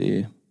tatt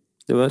i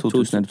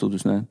 2000 eller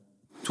 2001.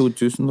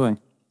 2000, tror jeg.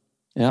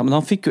 Ja, men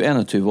han fikk jo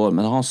 21 år,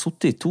 men han har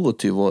suttet i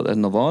 22 år, eller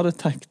noe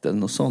varetekt, eller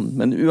noe sånt.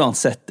 Men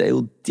uansett, det er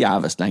jo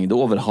djævest lenge, det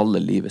er over halve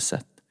livet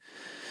sitt.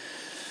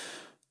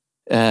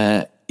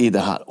 I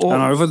det her. Og,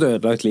 han har jo fått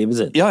ødelagt livet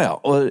sitt. Ja,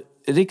 og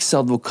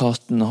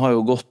Riksadvokaten har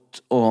jo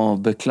gått og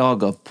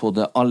beklaget på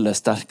det aller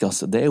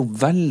sterkeste. Det er jo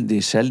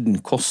veldig sjelden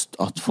kost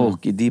at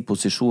folk i de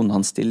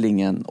posisjonene,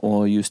 stillingen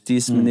og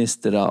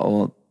justisministere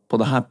og på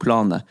det her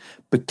planet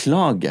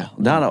beklager.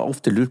 Det har jeg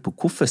ofte lurt på,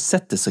 hvorfor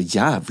setter det så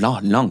jævla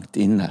langt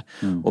inne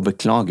og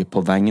beklager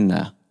på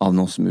vegne av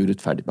noen som er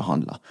urettferdig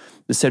behandlet.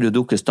 Det ser du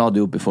dukker stadig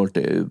opp i forhold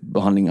til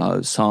behandling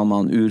av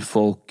samene,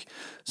 urfolk.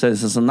 Så er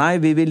det sånn, nei,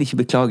 vi vil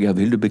ikke beklage.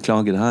 Vil du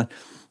beklage det her?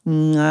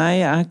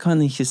 Nei, jeg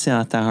kan ikke se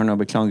at jeg har noe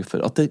å beklage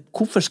for.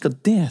 Hvorfor skal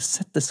det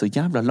settes så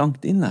jævla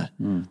langt inne?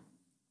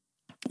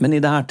 Men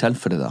i det her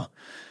tilfellet da,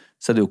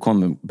 så er det jo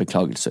kommet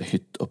beklagelse,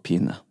 hytt og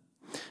pine.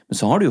 Men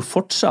så har det jo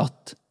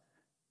fortsatt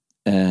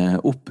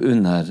opp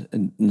under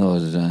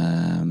når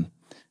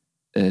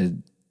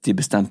de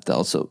bestemte,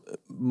 altså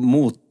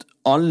mot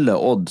alle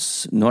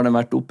odds, nå har de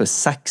vært oppe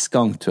 6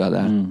 ganger, tror jeg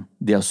det,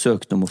 de har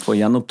søkt om å få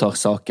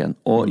gjenopptakssaken,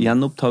 og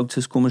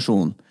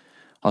gjenopptakelseskommisjonen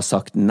har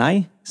sagt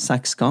nei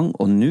 6 ganger,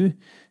 og nå,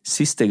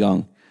 siste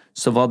gang,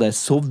 så var det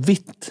så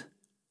vidt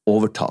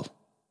overtall.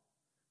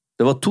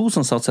 Det var 2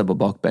 som satt seg på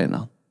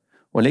bakbeina,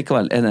 og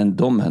likevel er den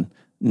dommen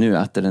nå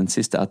etter den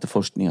siste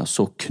etterforskningen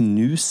så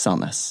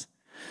knusende.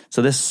 Så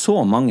det er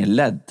så mange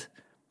ledd,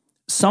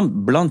 samt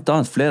blant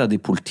annet flere av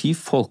de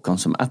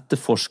politifolkene som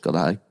etterforsket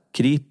det her,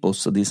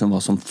 Kripos og de som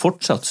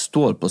fortsatt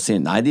står på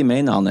sin, nei, de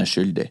mener han er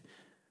skyldig.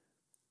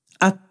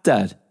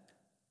 Etter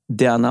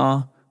DNA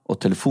og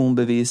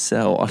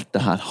telefonbeviset og alt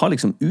det her, har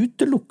liksom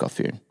utelukket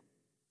fyren.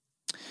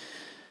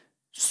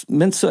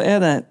 Men så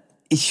er det,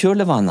 i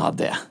kjølevannet av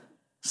det,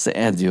 så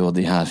er det jo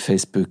de her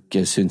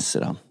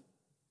Facebook-synserne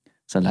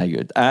som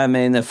legger ut. Jeg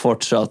mener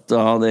fortsatt,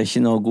 det er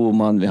ikke noe god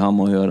mann vi har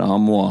med å gjøre,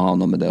 han må ha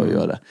noe med det å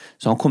gjøre.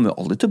 Så han kommer jo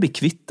aldri til å bli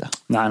kvitt det.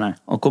 Nei.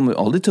 Han kommer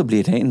jo aldri til å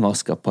bli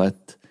renvasket på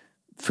et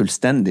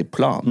fullstendig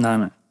plan.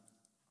 Nei.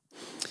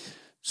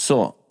 Så,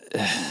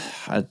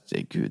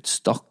 herregud,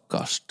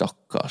 stakkars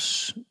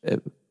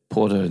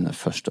pårørende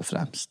først og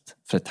fremst.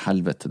 For et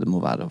helvete det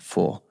må være å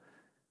få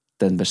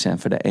den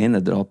beskjeden. For det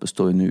ene drapet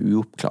står jo nå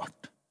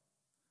uoppklart.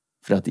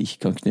 For at de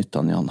ikke kan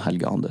knytte han Jan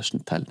Helge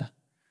Andersen til det.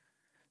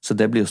 Så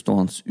det blir jo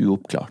stående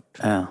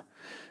uoppklart. Ja.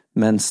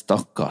 Men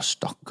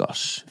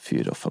stakkars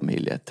fyr og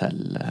familie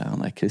til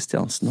han er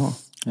Kristiansen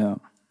også. Ja.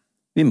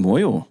 Vi må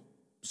jo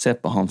se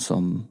på han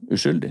som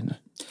uskyldig nå.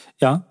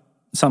 Ja,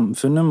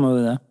 samfunnet må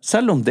det.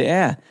 Selv om det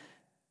er,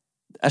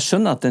 jeg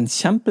skjønner at det er en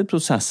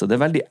kjempeprosess, og det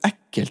er veldig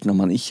ekkelt når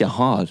man ikke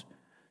har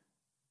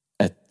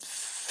et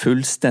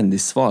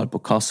fullstendig svar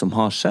på hva som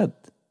har skjedd.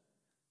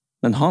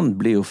 Men han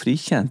blir jo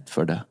frikjent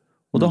for det.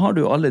 Og da har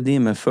du jo alle de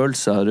med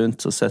følelser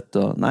rundt og sett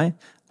og, nei,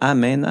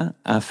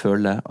 jeg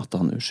føler at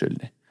han er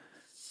uskyldig.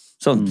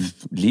 Så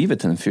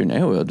livet til den fyren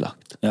er jo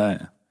ødelagt. Ja.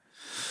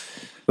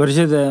 Var det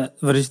ikke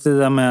det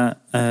der med,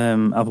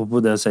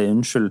 apropos det å si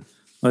unnskyld,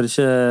 var det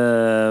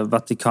ikke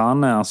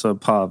Vatikanet, altså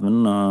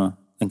paven og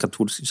den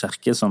katolske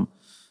kirke, som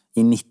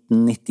i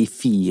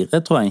 1994,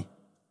 tror jeg,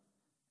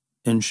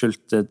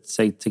 unnskyldte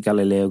seg til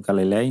Galileo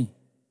Galilei,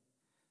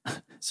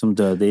 som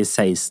døde i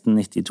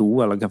 1692,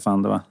 eller hva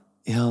faen det var?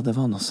 Ja, det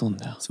var noe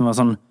sånt, ja. Som var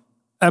sånn,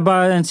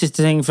 bare en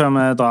siste ting før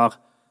vi drar.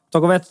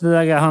 Dere vet det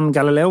der, han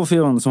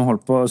Galileo-fyren som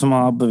holdt på, som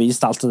har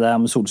bevist alt det der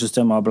med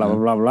solsystemet og bla bla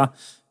bla bla.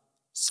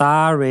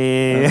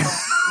 Sorry!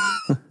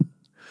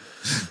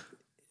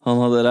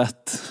 Han hadde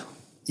rett.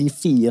 I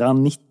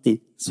 94.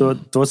 Så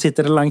da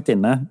sitter det langt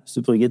inne. Hvis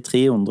du bruker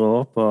 300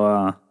 år på...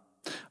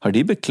 Har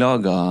de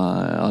beklaget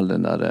all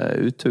den der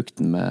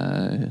uttukten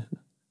med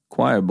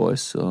Choir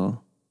Boys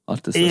og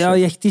alt det sånn? Ja,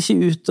 gikk de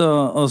ikke ut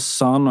og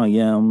sa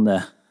noe om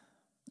det?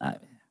 Nei,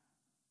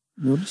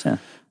 gjorde de ikke?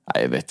 Nei,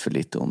 jeg vet for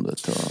lite om det.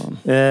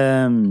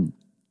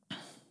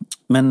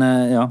 Men,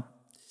 ja.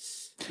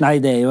 Nei,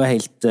 det er jo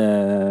helt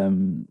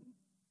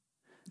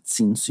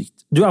sinnssykt.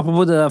 Du,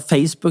 apropos det der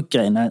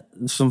Facebook-greiene,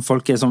 som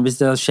folk er sånn, hvis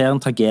det skjer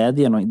en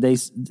tragedie,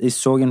 jeg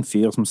så en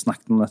fyr som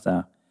snakket om dette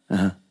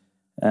her.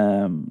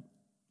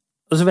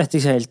 Og så vet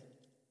jeg ikke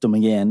helt om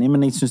jeg er enig,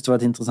 men jeg synes det var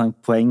et interessant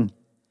poeng.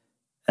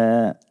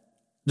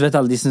 Du vet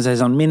alle de som sier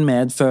sånn, min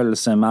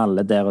medfølelse med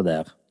alle der og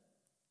der.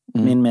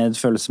 Min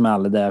medfølelse med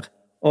alle der.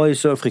 Oi,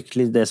 så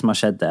fryktelig det som har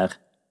skjedd der.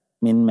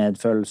 Min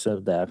medfølelse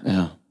der.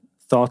 Ja.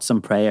 Thoughts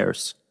and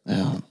prayers.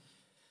 Ja.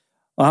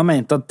 Og han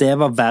mente at det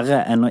var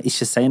verre enn å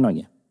ikke si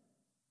noe.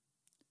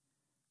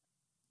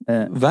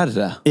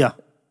 Verre? Ja.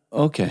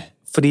 Ok.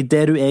 Fordi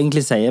det du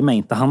egentlig sier,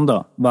 mente han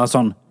da, var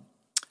sånn,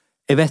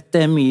 Jeg vet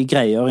det mye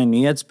greier I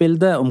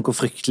nyhetsbildet om hvor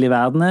fryktelig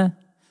verden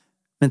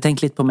men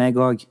tenk litt på meg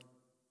også.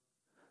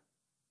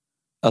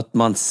 At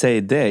man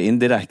sier det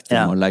indirekte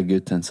når man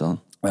legger ut en sånn.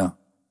 Ja.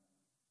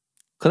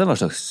 Hva det var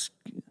slags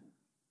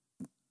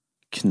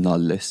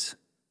knallis?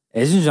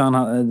 Jeg synes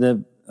han det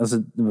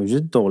var jo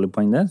ikke et dårlig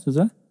poeng det, synes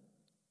jeg.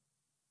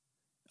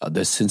 Ja,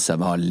 det synes jeg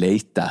var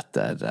leit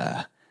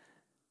etter.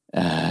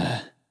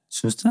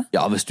 Synes du?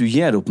 Ja, hvis du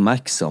gir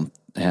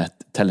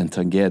oppmerksomhet til en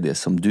tragedie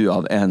som du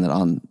av en eller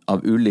annen,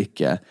 av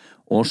ulike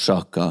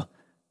årsaker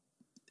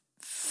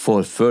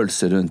får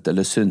følelser rundt,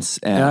 eller synes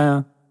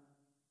Ja.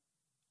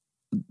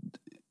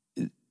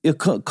 Ja,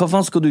 hva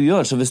faen skal du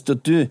gjøre? Så hvis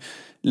du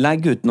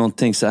legger ut noen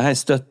ting, så jeg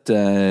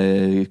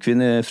støtter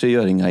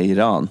kvinnefrigjøringen I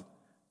Iran.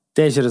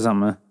 Det ikke det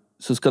samme.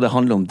 Så skal det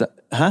handle om det.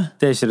 Hæ?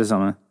 Det ikke det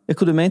samme. Ja,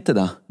 hva du mente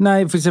da?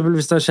 Nei, for eksempel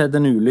hvis det har skjedd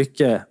en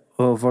ulykke,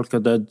 og folk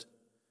har dødd,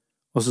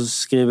 og så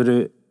skriver du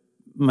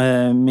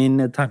med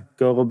mine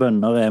tanker og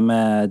bønner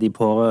med de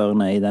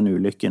pårørende I den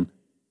ulykken.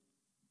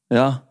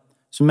 Ja.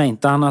 Så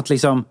mente han at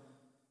liksom,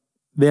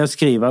 ved å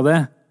skrive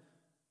det,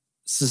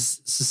 så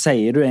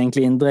sier du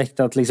egentlig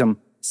indirekte at liksom,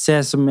 se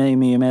så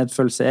mye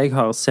medfølelse jeg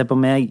har, se på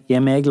meg, gi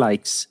meg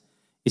likes,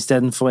 I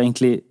stedet for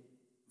egentlig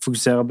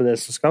fokusere på det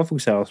som skal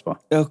fokuseres på.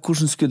 Ja,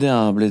 hvordan skulle det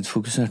ha blitt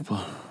fokusert på?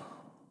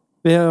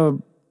 Ved å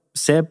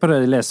se på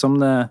det, lese om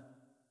det,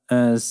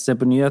 se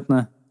på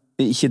nyhetene.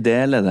 Ikke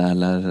dele det,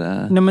 eller?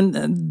 Nei, men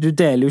du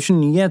deler jo ikke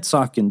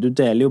nyhetssaken. Du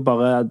deler jo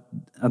bare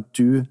at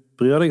du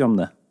bryr deg om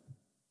det.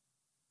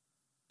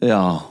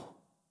 Ja.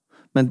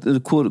 Men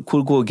hvor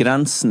går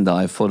grensen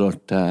da I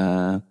forhold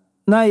til...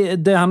 Nei,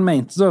 det han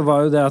mente da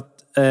var jo det at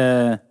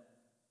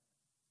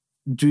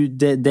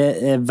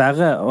det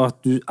verre at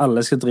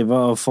alle skal drive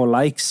og få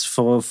likes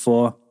for å få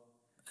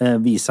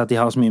vise at de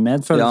har så mye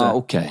medfølelse. Ja,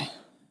 ok.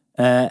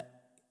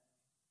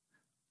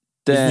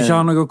 Hvis du ikke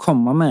har noe å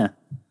komme med,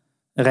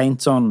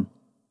 rent sånn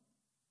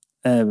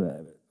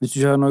hvis du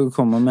ikke har noe å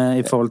komme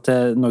med I forhold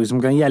til noe som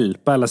kan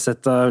hjelpe eller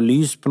sette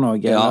lys på noe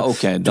ja,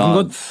 ok,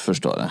 da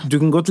forstår jeg du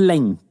kan godt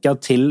lenke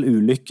til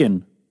ulykken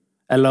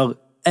eller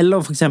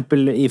for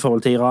eksempel I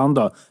forhold til Iran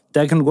da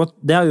det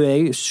har jo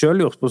jeg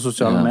selv gjort på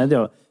sosiale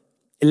medier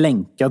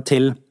lenke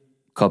til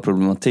hva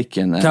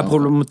problematikken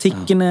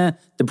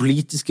det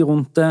politiske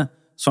rundt det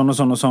sånn og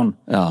sånn og sånn.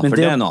 Ja, men for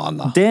det noe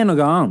annet. Det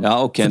noe annet. Ja,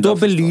 okay, for da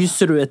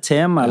belyser du et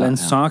tema eller en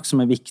sak som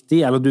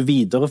viktig, eller du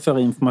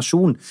viderefører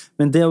informasjon.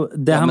 Men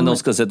men nå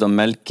skal sitte og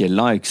melke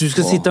likes Du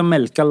skal sitte og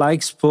melke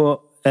likes på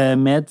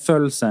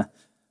medfølelse.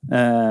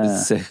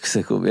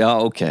 Ja,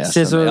 ok.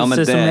 Se så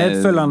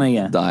medfølende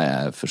jeg Da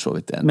jeg for så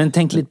vidt enig. Men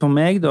tenk litt på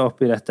meg da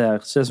oppi dette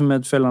her. Se så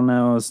medfølende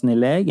og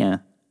snill jeg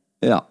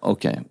Ja,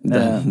 ok.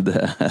 Det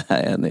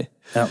jeg enig I.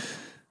 Ja.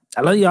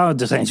 Eller ja,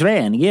 du trenger ikke være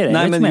enig I det.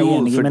 Nei, men jo,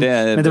 for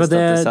det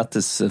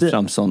settes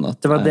frem sånn at...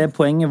 Det var det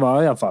poenget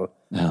var I hvert fall.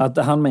 Ja. At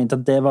han mente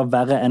at det var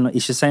verre enn å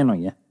ikke si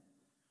noe.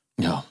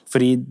 Ja.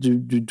 Fordi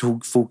du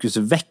tok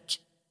fokuset vekk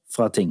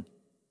fra ting.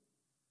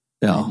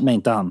 Ja.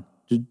 Mente han.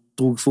 Du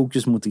drog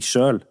fokus mot deg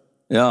selv.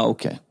 Ja,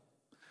 ok.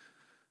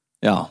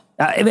 Ja.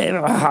 Ja, I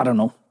don't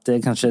know.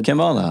 Det kanskje...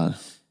 Hvem var det her?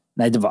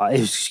 Nei, det var...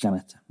 Jeg husker ikke hva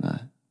han heter.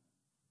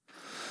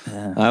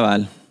 Nei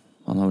vel.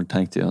 Han har vel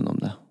tenkt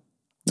igjennom det.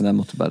 Men jeg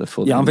måtte bare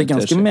få det. Ja, han fikk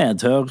ganske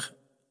medhør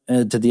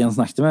til de han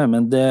snakket med,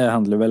 men det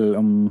handler vel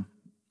om...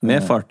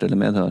 Medfart eller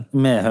medhør?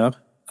 Medhør.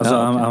 Altså,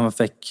 ja, okay. Han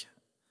fikk...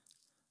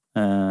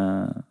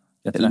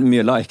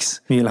 mye likes.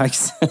 Mye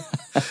likes.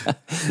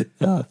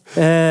 Ja.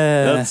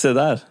 Se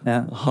der. Ja.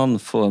 Han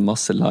får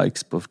masse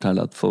likes på å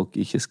fortelle at folk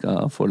ikke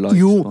skal få likes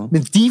jo, på.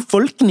 Men de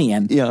folkene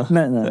igjen! Ja,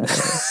 nei.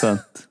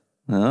 Sant.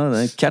 Ja,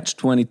 det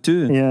catch-22.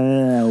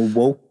 Ja,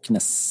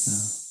 wokeness.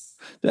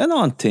 Ja. Det en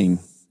annen ting.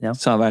 Ja.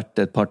 Så har det vært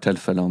et par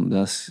tilfeller om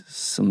det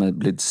som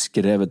blitt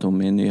skrevet om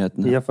I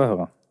nyhetene. Jeg får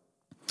høre.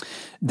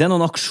 Det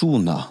noen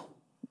aksjoner.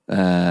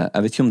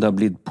 Jeg vet ikke om det har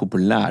blitt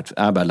populært. Jeg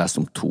har bare lest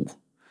om 2.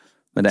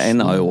 Men det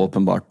ene har jo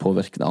åpenbart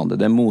påvirket det andre.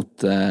 Det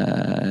mot,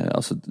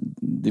 altså,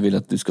 de vil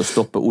at du skal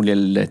stoppe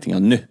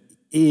oljeletingen nå.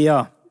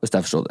 Ja. Hvis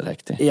jeg forstår det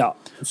riktig. Ja,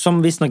 som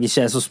visst nok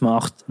ikke så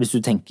smart hvis du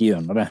tenker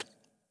gjennom det.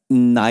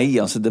 Nei,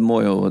 altså det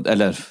må jo,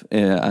 eller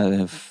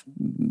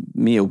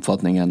min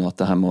oppfatning nå at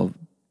det her må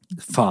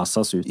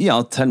fases ut.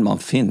 Ja, til man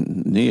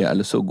finner nye,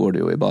 eller så går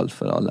det jo I ball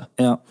for alle.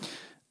 Ja.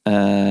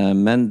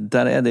 Men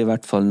der det I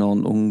hvert fall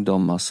noen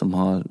ungdommer som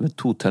har, ved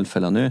 2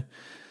 tilfeller nå,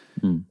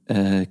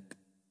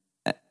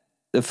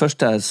 det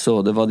første jeg så,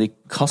 det var de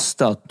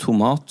kastet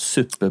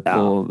tomatsuppe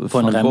på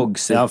Van Gogh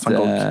sitt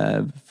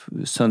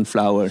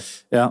Sunflower.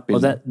 Ja,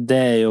 og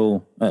det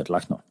jo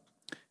ødelagt nå.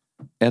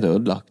 Det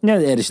ødelagt? Ja,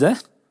 det ikke det?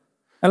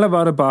 Eller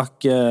var det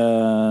bak...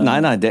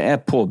 Nei,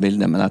 det på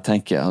bildet, men jeg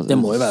tenker... Altså, det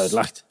må jo være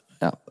ødelagt.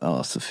 Ja,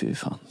 altså fy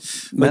faen.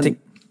 Men,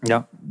 ja,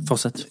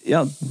 fortsett.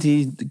 Ja, de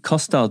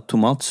kastet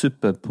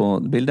tomatsuppe på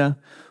bildet,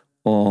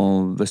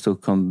 og hvis dere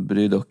kan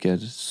bry dere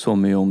så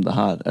mye om det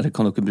her, eller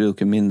kan dere bry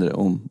dere mindre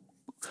om...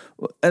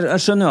 Jeg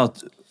skjønner jo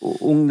at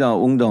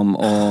ungdom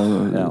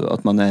og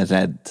at man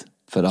redd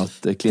for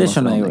at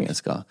klimaforandringen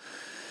skal...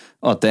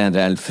 Og at det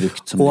en reell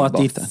frykt som og at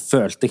de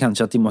følte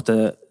kanskje at de måtte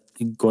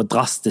gå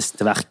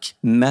drastisk til verk.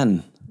 Men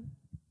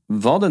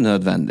var det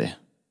nødvendig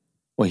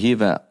å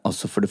hive,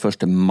 altså for det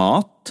første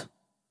mat,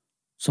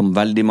 som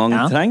veldig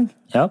mange trenger,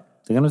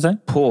 det kan du si,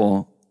 på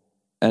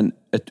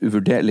et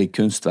uvurderlig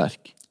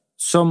kunstverk.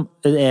 Som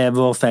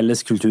vår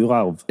felles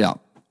kulturarv. Ja.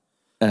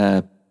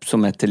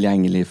 Som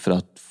tilgjengelig for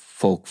at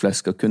folk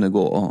flest skal kunne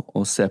gå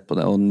og se på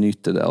det, og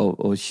nyte det,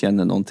 og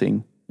kjenne noen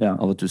ting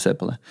av at du ser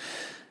på det.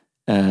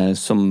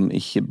 Som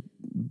ikke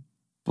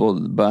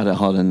bare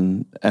har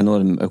en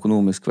enorm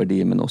økonomisk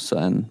verdi, men også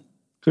en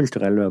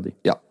kulturell verdi.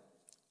 Ja.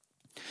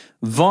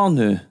 Hva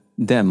nå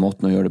det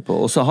måten å gjøre det på?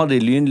 Og så har de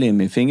lynlim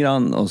i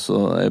fingrene, og så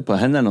på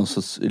hendene, og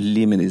så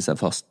limer de seg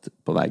fast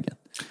på veggen.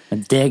 Men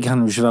det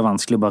kan jo ikke være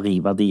vanskelig å bare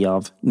rive de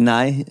av.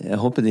 Nei, jeg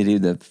håper de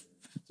river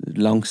det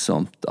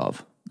langsomt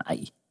av. Nei.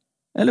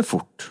 Eller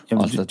fort. Ja,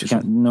 du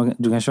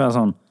kan ikke være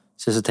sånn,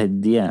 se så teit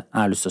de jeg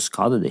har lyst til å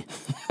skade de.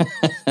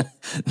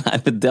 Nei,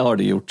 men det har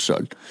de gjort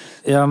selv.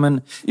 Ja,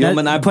 men... Jo,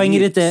 men jeg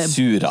blir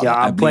sur av det. Ja,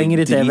 poenget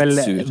ditt vel,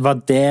 var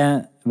det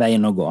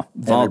veien å gå?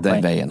 Var det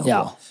veien å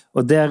gå?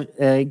 Og der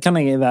kan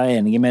jeg være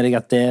enig med deg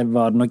at det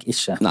var det nok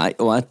ikke. Nei,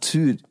 og jeg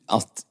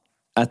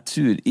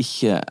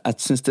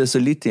synes det så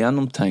lite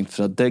gjennomtenkt,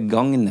 for at det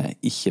gagner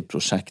ikke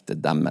prosjektet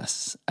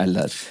deres,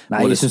 eller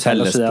vårt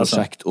felles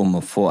prosjekt om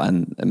å få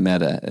en mer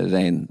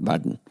ren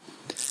verden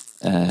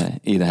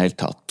i det hele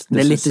tatt.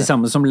 Det litt det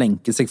samme som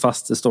lenker seg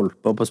fast til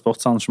stolper på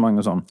sportsarrangement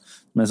og sånn.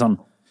 Men sånn,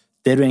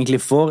 det du egentlig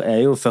får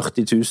jo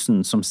 40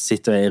 000 som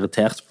sitter og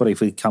irritert på deg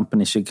fordi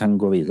kampen ikke kan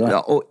gå videre.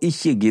 Ja, og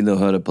ikke gidde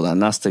å høre på det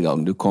neste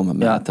gang du kommer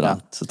med et eller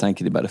annet. Så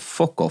tenker de bare,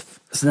 fuck off.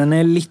 Så den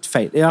litt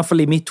feil, i hvert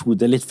fall i mitt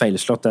hode, litt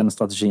feilslått, den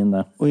strategien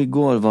der. Og i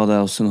går var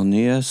det også noen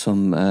nye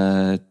som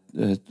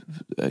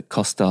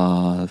kastet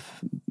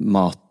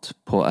mat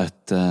på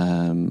et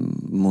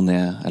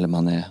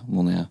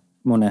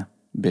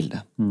Monet-bilde.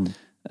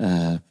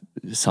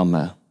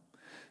 Samme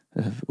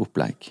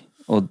opplegg.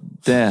 Og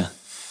det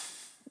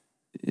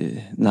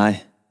nei,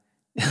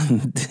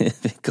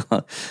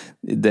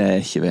 det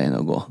ikke veien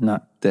å gå. Nei.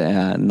 Det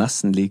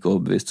nesten like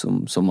overbevist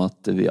som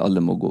at vi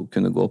alle må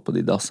kunne gå på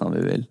de dassene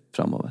vi vil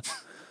fremover.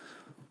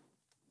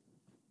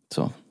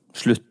 Så,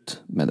 slutt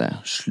med det.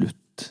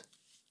 Slutt.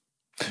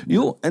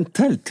 Jo, en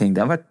til ting.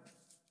 Det har vært...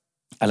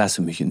 Jeg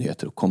leser mye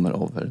nyheter og kommer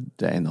over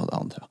det ene og det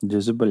andre.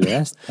 Du så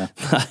belest, ja.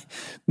 Nei,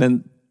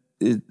 men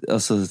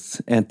altså,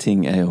 en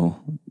ting jo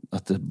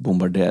at det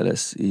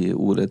bombarderes i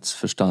ordets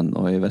forstand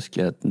og i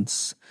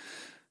virkelighetens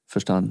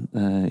forstand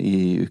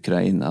i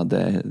Ukraina.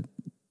 Det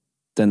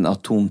den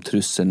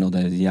atomtrusselen og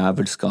det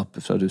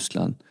jævelskapet fra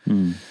Russland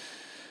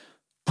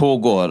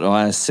pågår, og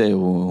jeg ser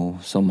jo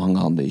som mange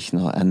andre ikke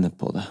noe ende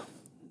på det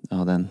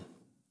av den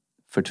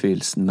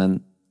fortvilelsen, men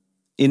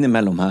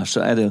innimellom her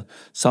så det jo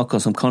saker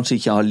som kanskje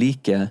ikke har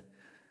like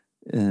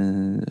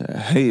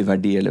høy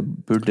verdi, eller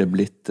burde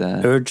blitt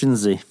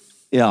urgency.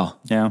 Ja.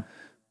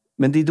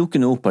 Men de dukker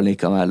nå opp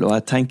allikevel, og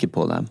jeg tenker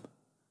på dem.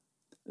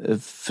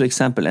 For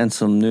eksempel en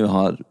som nå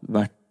har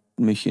vært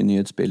mye i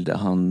nyhetsbildet,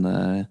 han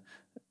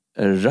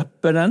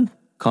rapperen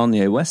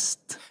Kanye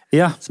West,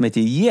 som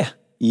heter Ye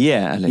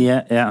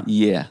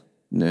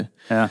nå.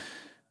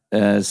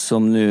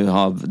 Som nå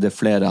har det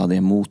flere av de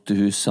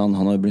motehusene,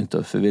 han har jo begynt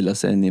å forville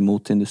seg inn i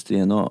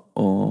moteindustrien,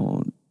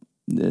 og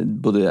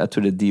både, jeg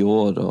tror det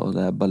Dior og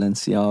det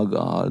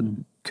Balenciaga har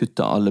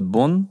kuttet alle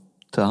bånd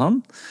til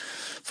han,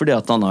 fordi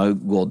at han har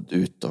gått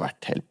ut og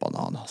vært helt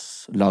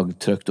bananas,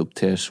 trykt opp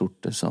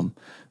T-skjorte som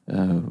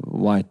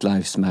White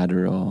Lives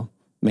Matter, og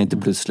mente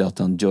plutselig at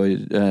han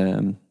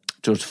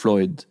George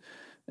Floyd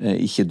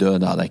ikke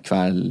døde av det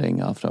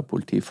kvellinga fra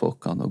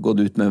politifolkene, og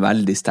gått ut med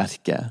veldig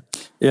sterke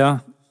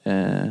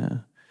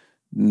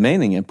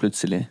meninger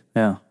plutselig.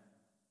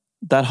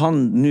 Der han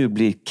nå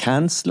blir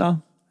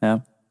cancela,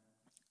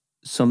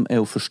 som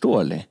jo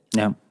forståelig.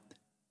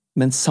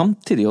 Men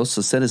samtidig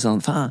også så det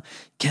sånn, faen,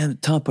 hvem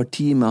tar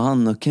parti med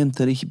han, og hvem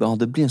tar ikke på han?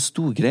 Det blir en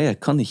stor greie.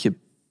 Kan ikke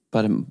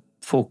bare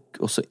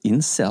folk også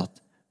innse at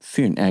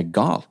fyren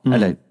gal?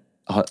 Eller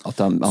at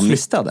han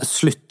mistet det?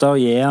 Slutta å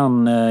gi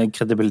han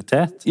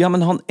kredibilitet? Ja,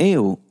 men han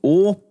jo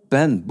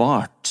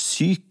åpenbart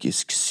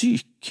psykisk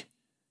syk.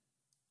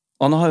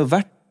 Han har jo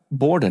vært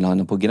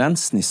borderline på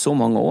grensen i så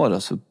mange år.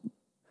 Altså,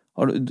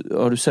 har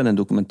du sett den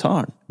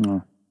dokumentaren?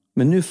 Ja.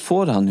 Men nå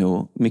får han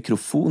jo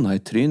mikrofoner i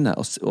trynet,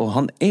 og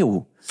han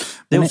jo...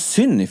 Det jo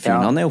synd i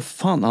fyren. Han jo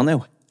faen, han jo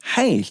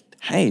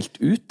helt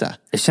ute.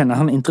 Jeg kjenner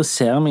han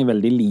interesserer meg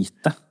veldig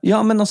lite.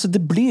 Ja, men altså,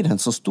 det blir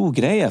en så stor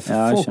greie,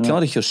 for folk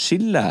klarer ikke å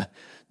skille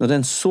når det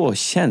en så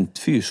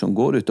kjent fyr som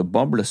går ut og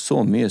babler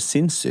så mye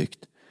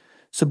sinnssykt,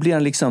 så blir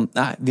han liksom,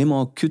 nei, vi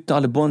må kutte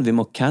alle bånd, vi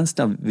må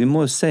cancele, vi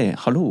må jo si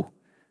hallo.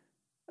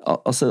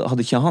 Altså,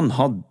 hadde ikke han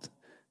hatt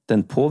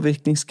den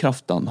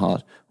påvirkningskraften han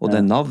har, og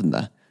det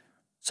navnet,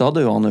 så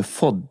hadde jo han jo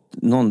fått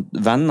noen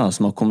venner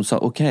som har kommet og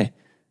sagt, ok,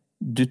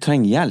 du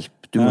trenger hjelp,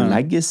 du må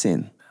legges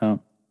inn.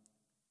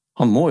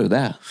 Han må jo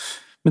det.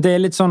 Men det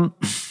litt sånn...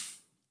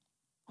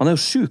 Han jo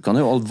syk, han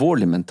jo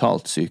alvorlig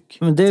mentalt syk,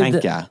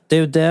 tenker jeg. Det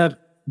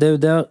jo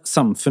der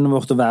samfunnet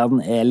vårt og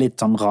verden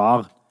litt sånn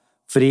rar.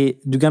 Fordi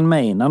du kan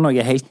mene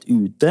noe helt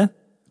ute,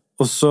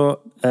 og så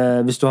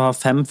hvis du har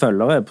 5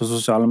 følgere på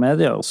sosiale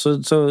medier, så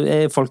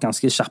folk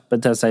ganske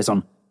kjappe til å si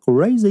sånn,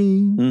 crazy!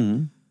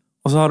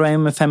 Og så har du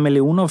en med 5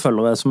 millioner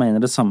følgere som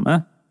mener det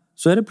samme,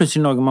 så det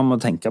plutselig noe man må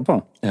tenke på.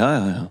 Ja.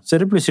 Så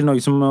det plutselig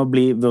noe som må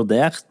bli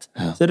vurdert.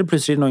 Så det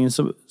plutselig noe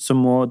som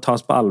må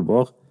tas på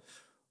alvor.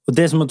 Og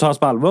det som må tas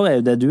på alvor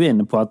jo det du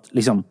inne på, at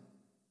liksom,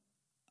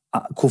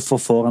 hvorfor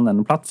får han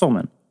denne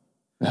plattformen?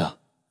 Ja.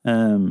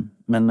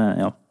 Men,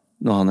 ja.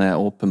 Når han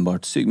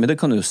åpenbart syk. Men det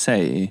kan du jo si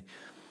i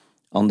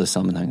andre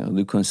sammenhenger.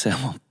 Du kan jo se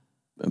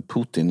om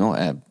Putin nå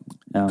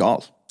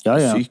gal. Ja.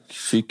 Psykisk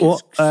syk.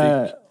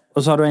 Og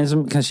så har du en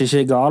som kanskje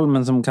ikke gal,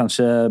 men som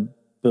kanskje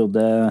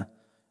burde...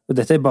 Og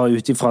dette bare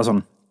ut ifra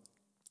sånn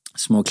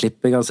små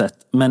klipp jeg har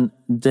sett. Men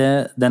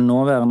det den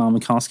nåværende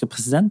amerikanske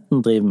presidenten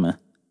driver med...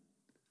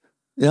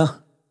 Ja,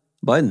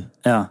 Biden.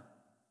 Ja.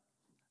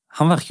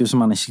 Han virker jo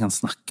som han ikke kan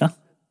snakke.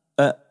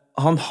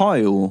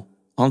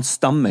 Han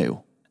stammer jo.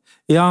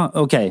 Ja,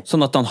 ok.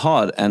 Sånn at han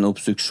har en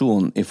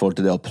obstruksjon i forhold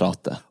til det å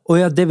prate.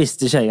 Ja, det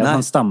visste ikke jeg, at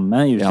han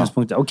stammer i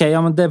utgangspunktet. Ok, ja,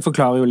 men det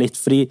forklarer jo litt,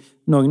 fordi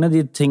noen av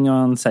de tingene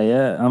han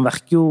sier, han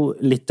virker jo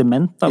litt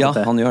dement av det.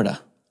 Ja, han gjør det.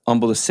 Han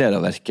både ser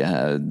og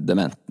virker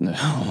dement nå.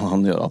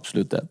 Han gjør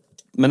absolutt det.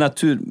 Men jeg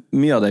tror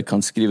mye av det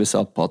kan skrives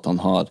opp på at han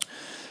har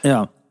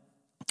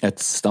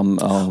et stam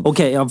av...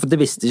 Ok, ja, for det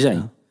visste ikke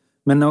jeg.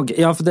 Men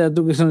ja, for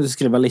du kan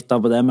skrive litt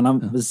av på det, men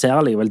han ser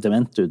allikevel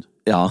dement ut.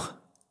 Ja,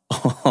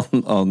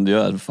 han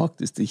gjør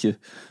faktisk ikke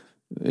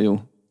jo,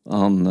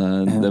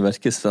 det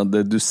virker sånn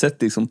du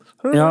setter liksom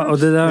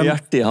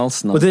hjertet i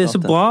halsen og det så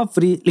bra,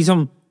 fordi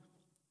liksom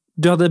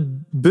du hadde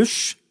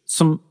Bush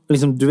som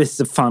liksom du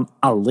visste faen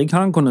aldri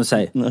hva han kunne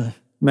si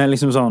med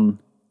liksom sånn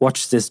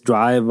watch this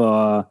drive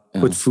og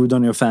put food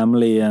on your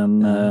family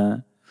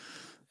og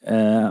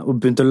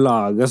begynte å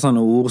lage sånne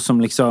ord som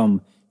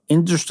liksom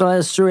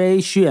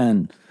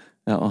industrialization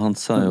og han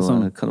sa jo hva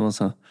det var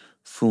sa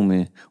fool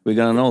me. We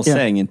got an old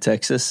saying in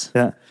Texas.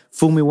 Yeah.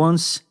 Fool me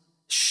once,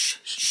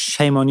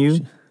 shame on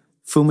you.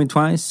 Fool me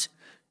twice.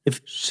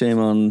 Shame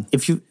on...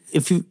 If you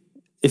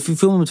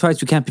fool me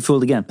twice, you can't be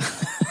fooled again.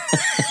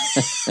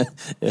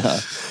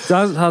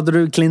 Da hadde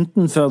du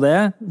Clinton før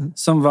det,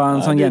 som var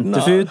en sånn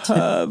jentefut.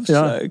 I did not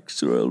have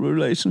sexual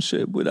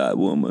relationship with that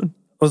woman.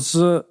 Og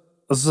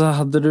så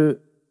hadde du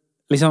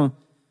liksom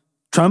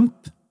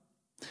Trump,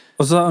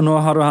 og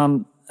nå har du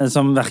han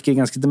som virker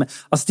ganske til meg.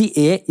 Altså,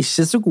 de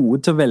ikke så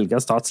gode til å velge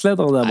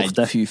statsledere der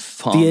borte. Nei, fy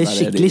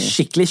faen. De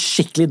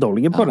skikkelig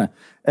dårlige på det.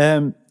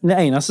 Det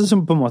eneste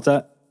som på en måte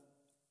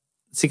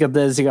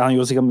han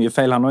gjorde sikkert mye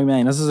feil han også, men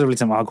det eneste som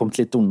liksom har kommet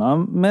litt unna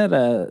med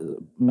det,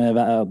 med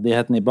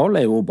verdigheten i boll,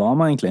 jo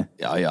Obama, egentlig.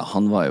 Ja,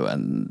 han var jo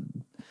en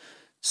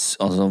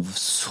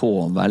så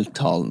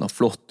veltalende og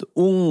flott,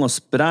 ung og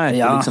sprek,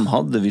 og liksom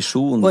hadde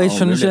visjoner. Og jeg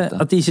skjønner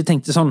ikke at de ikke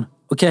tenkte sånn,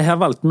 ok,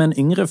 her valgte vi en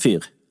yngre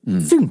fyr.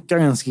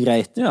 Funker ganske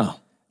greit. Ja.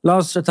 La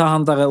oss ta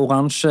han der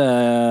oransje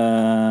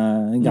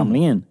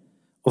gamlingen,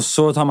 og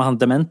så tar vi han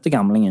demente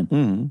gamlingen.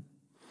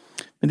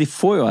 Men de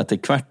får jo etter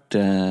hvert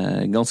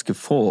ganske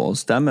få å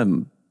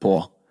stemme på,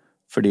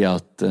 fordi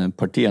at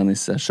partiene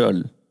i seg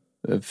selv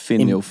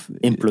finner jo...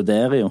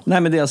 Imploderer jo. Nei,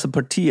 men det altså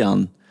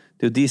partiene,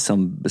 det jo de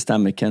som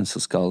bestemmer hvem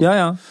som skal...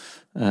 Ja.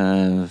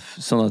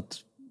 Sånn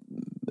at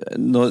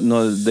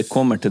når det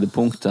kommer til det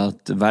punktet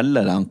at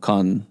velgerne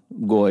kan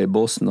gå i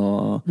båsen,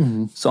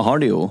 så har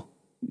de jo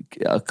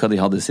hva de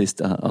hadde sist,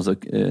 altså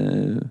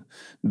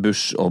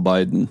Bush og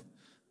Biden,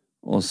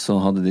 og så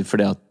hadde de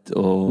fordi at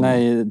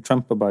Nei,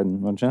 Trump og Biden,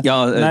 var det ikke?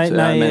 Ja, jeg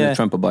mener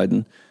Trump og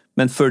Biden.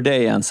 Men før det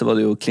igjen så var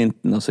det jo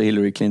Clinton, altså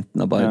Hillary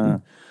Clinton og Biden.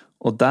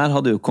 Og der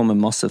hadde jo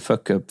kommet masse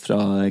fuck-up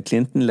fra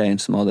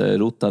Clinton-leiren som hadde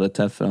rotet det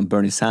til fra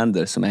Bernie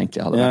Sanders, som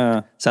egentlig hadde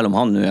vært, selv om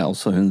han nå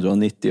også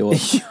 190 år.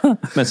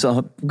 Men så,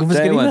 hvorfor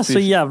skal de være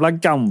så jævla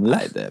gamle?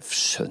 Nei, det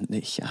skjønner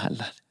jeg ikke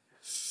heller.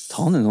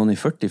 Ta ned noen i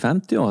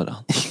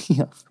 40-50-årene.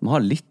 De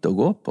har litt å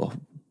gå på,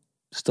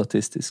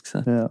 statistisk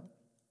sett.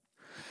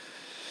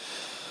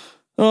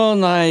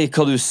 Nei,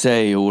 hva du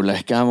sier,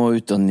 Olek? Jeg må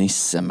ut og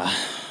nisse meg.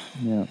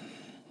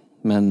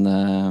 Men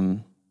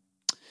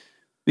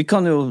vi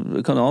kan jo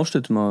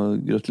avslutte med å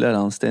gratulere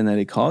han Stein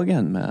Erik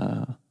Hagen med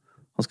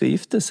han skal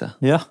gifte seg.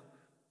 Ja.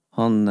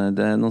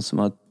 Det er noen som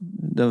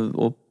det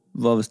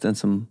var vist en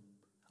som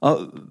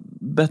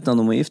bedt han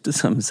om å gifte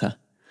seg med seg.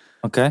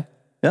 Ok.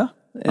 Ja.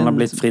 Han har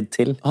blitt fridd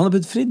til. Han har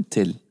blitt fridd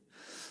til.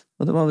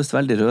 Og det var vist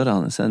veldig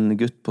rørende. En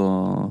gutt på,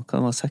 hva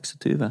det var,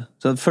 26?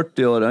 Så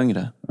 40 år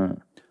yngre.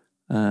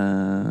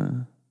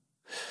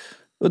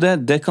 Og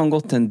det kan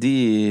godt hende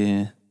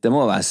det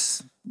må være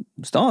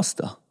stas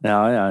da. Ja.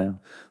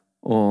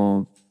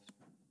 Og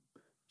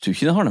jeg tror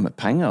ikke det har noe med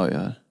penger å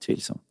gjøre.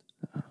 Tvilsomt.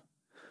 Ja.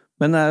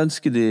 Men jeg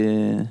ønsker de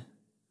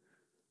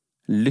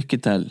lykke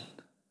til.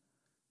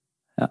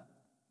 Ja.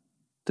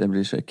 Det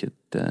blir sikkert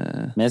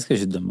Men jeg skal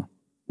ikke dømme.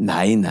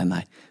 Nei.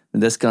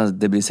 Men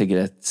det blir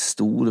sikkert et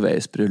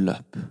storveis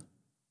bryllup.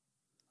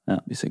 Ja.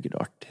 Det blir sikkert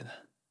artig det.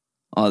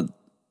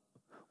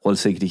 Hold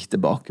sikkert ikke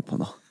tilbake på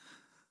noe.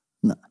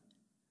 Nei.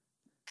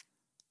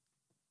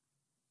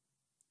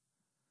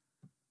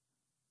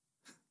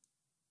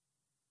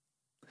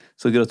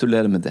 Så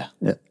gratulerer med det.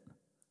 Ja.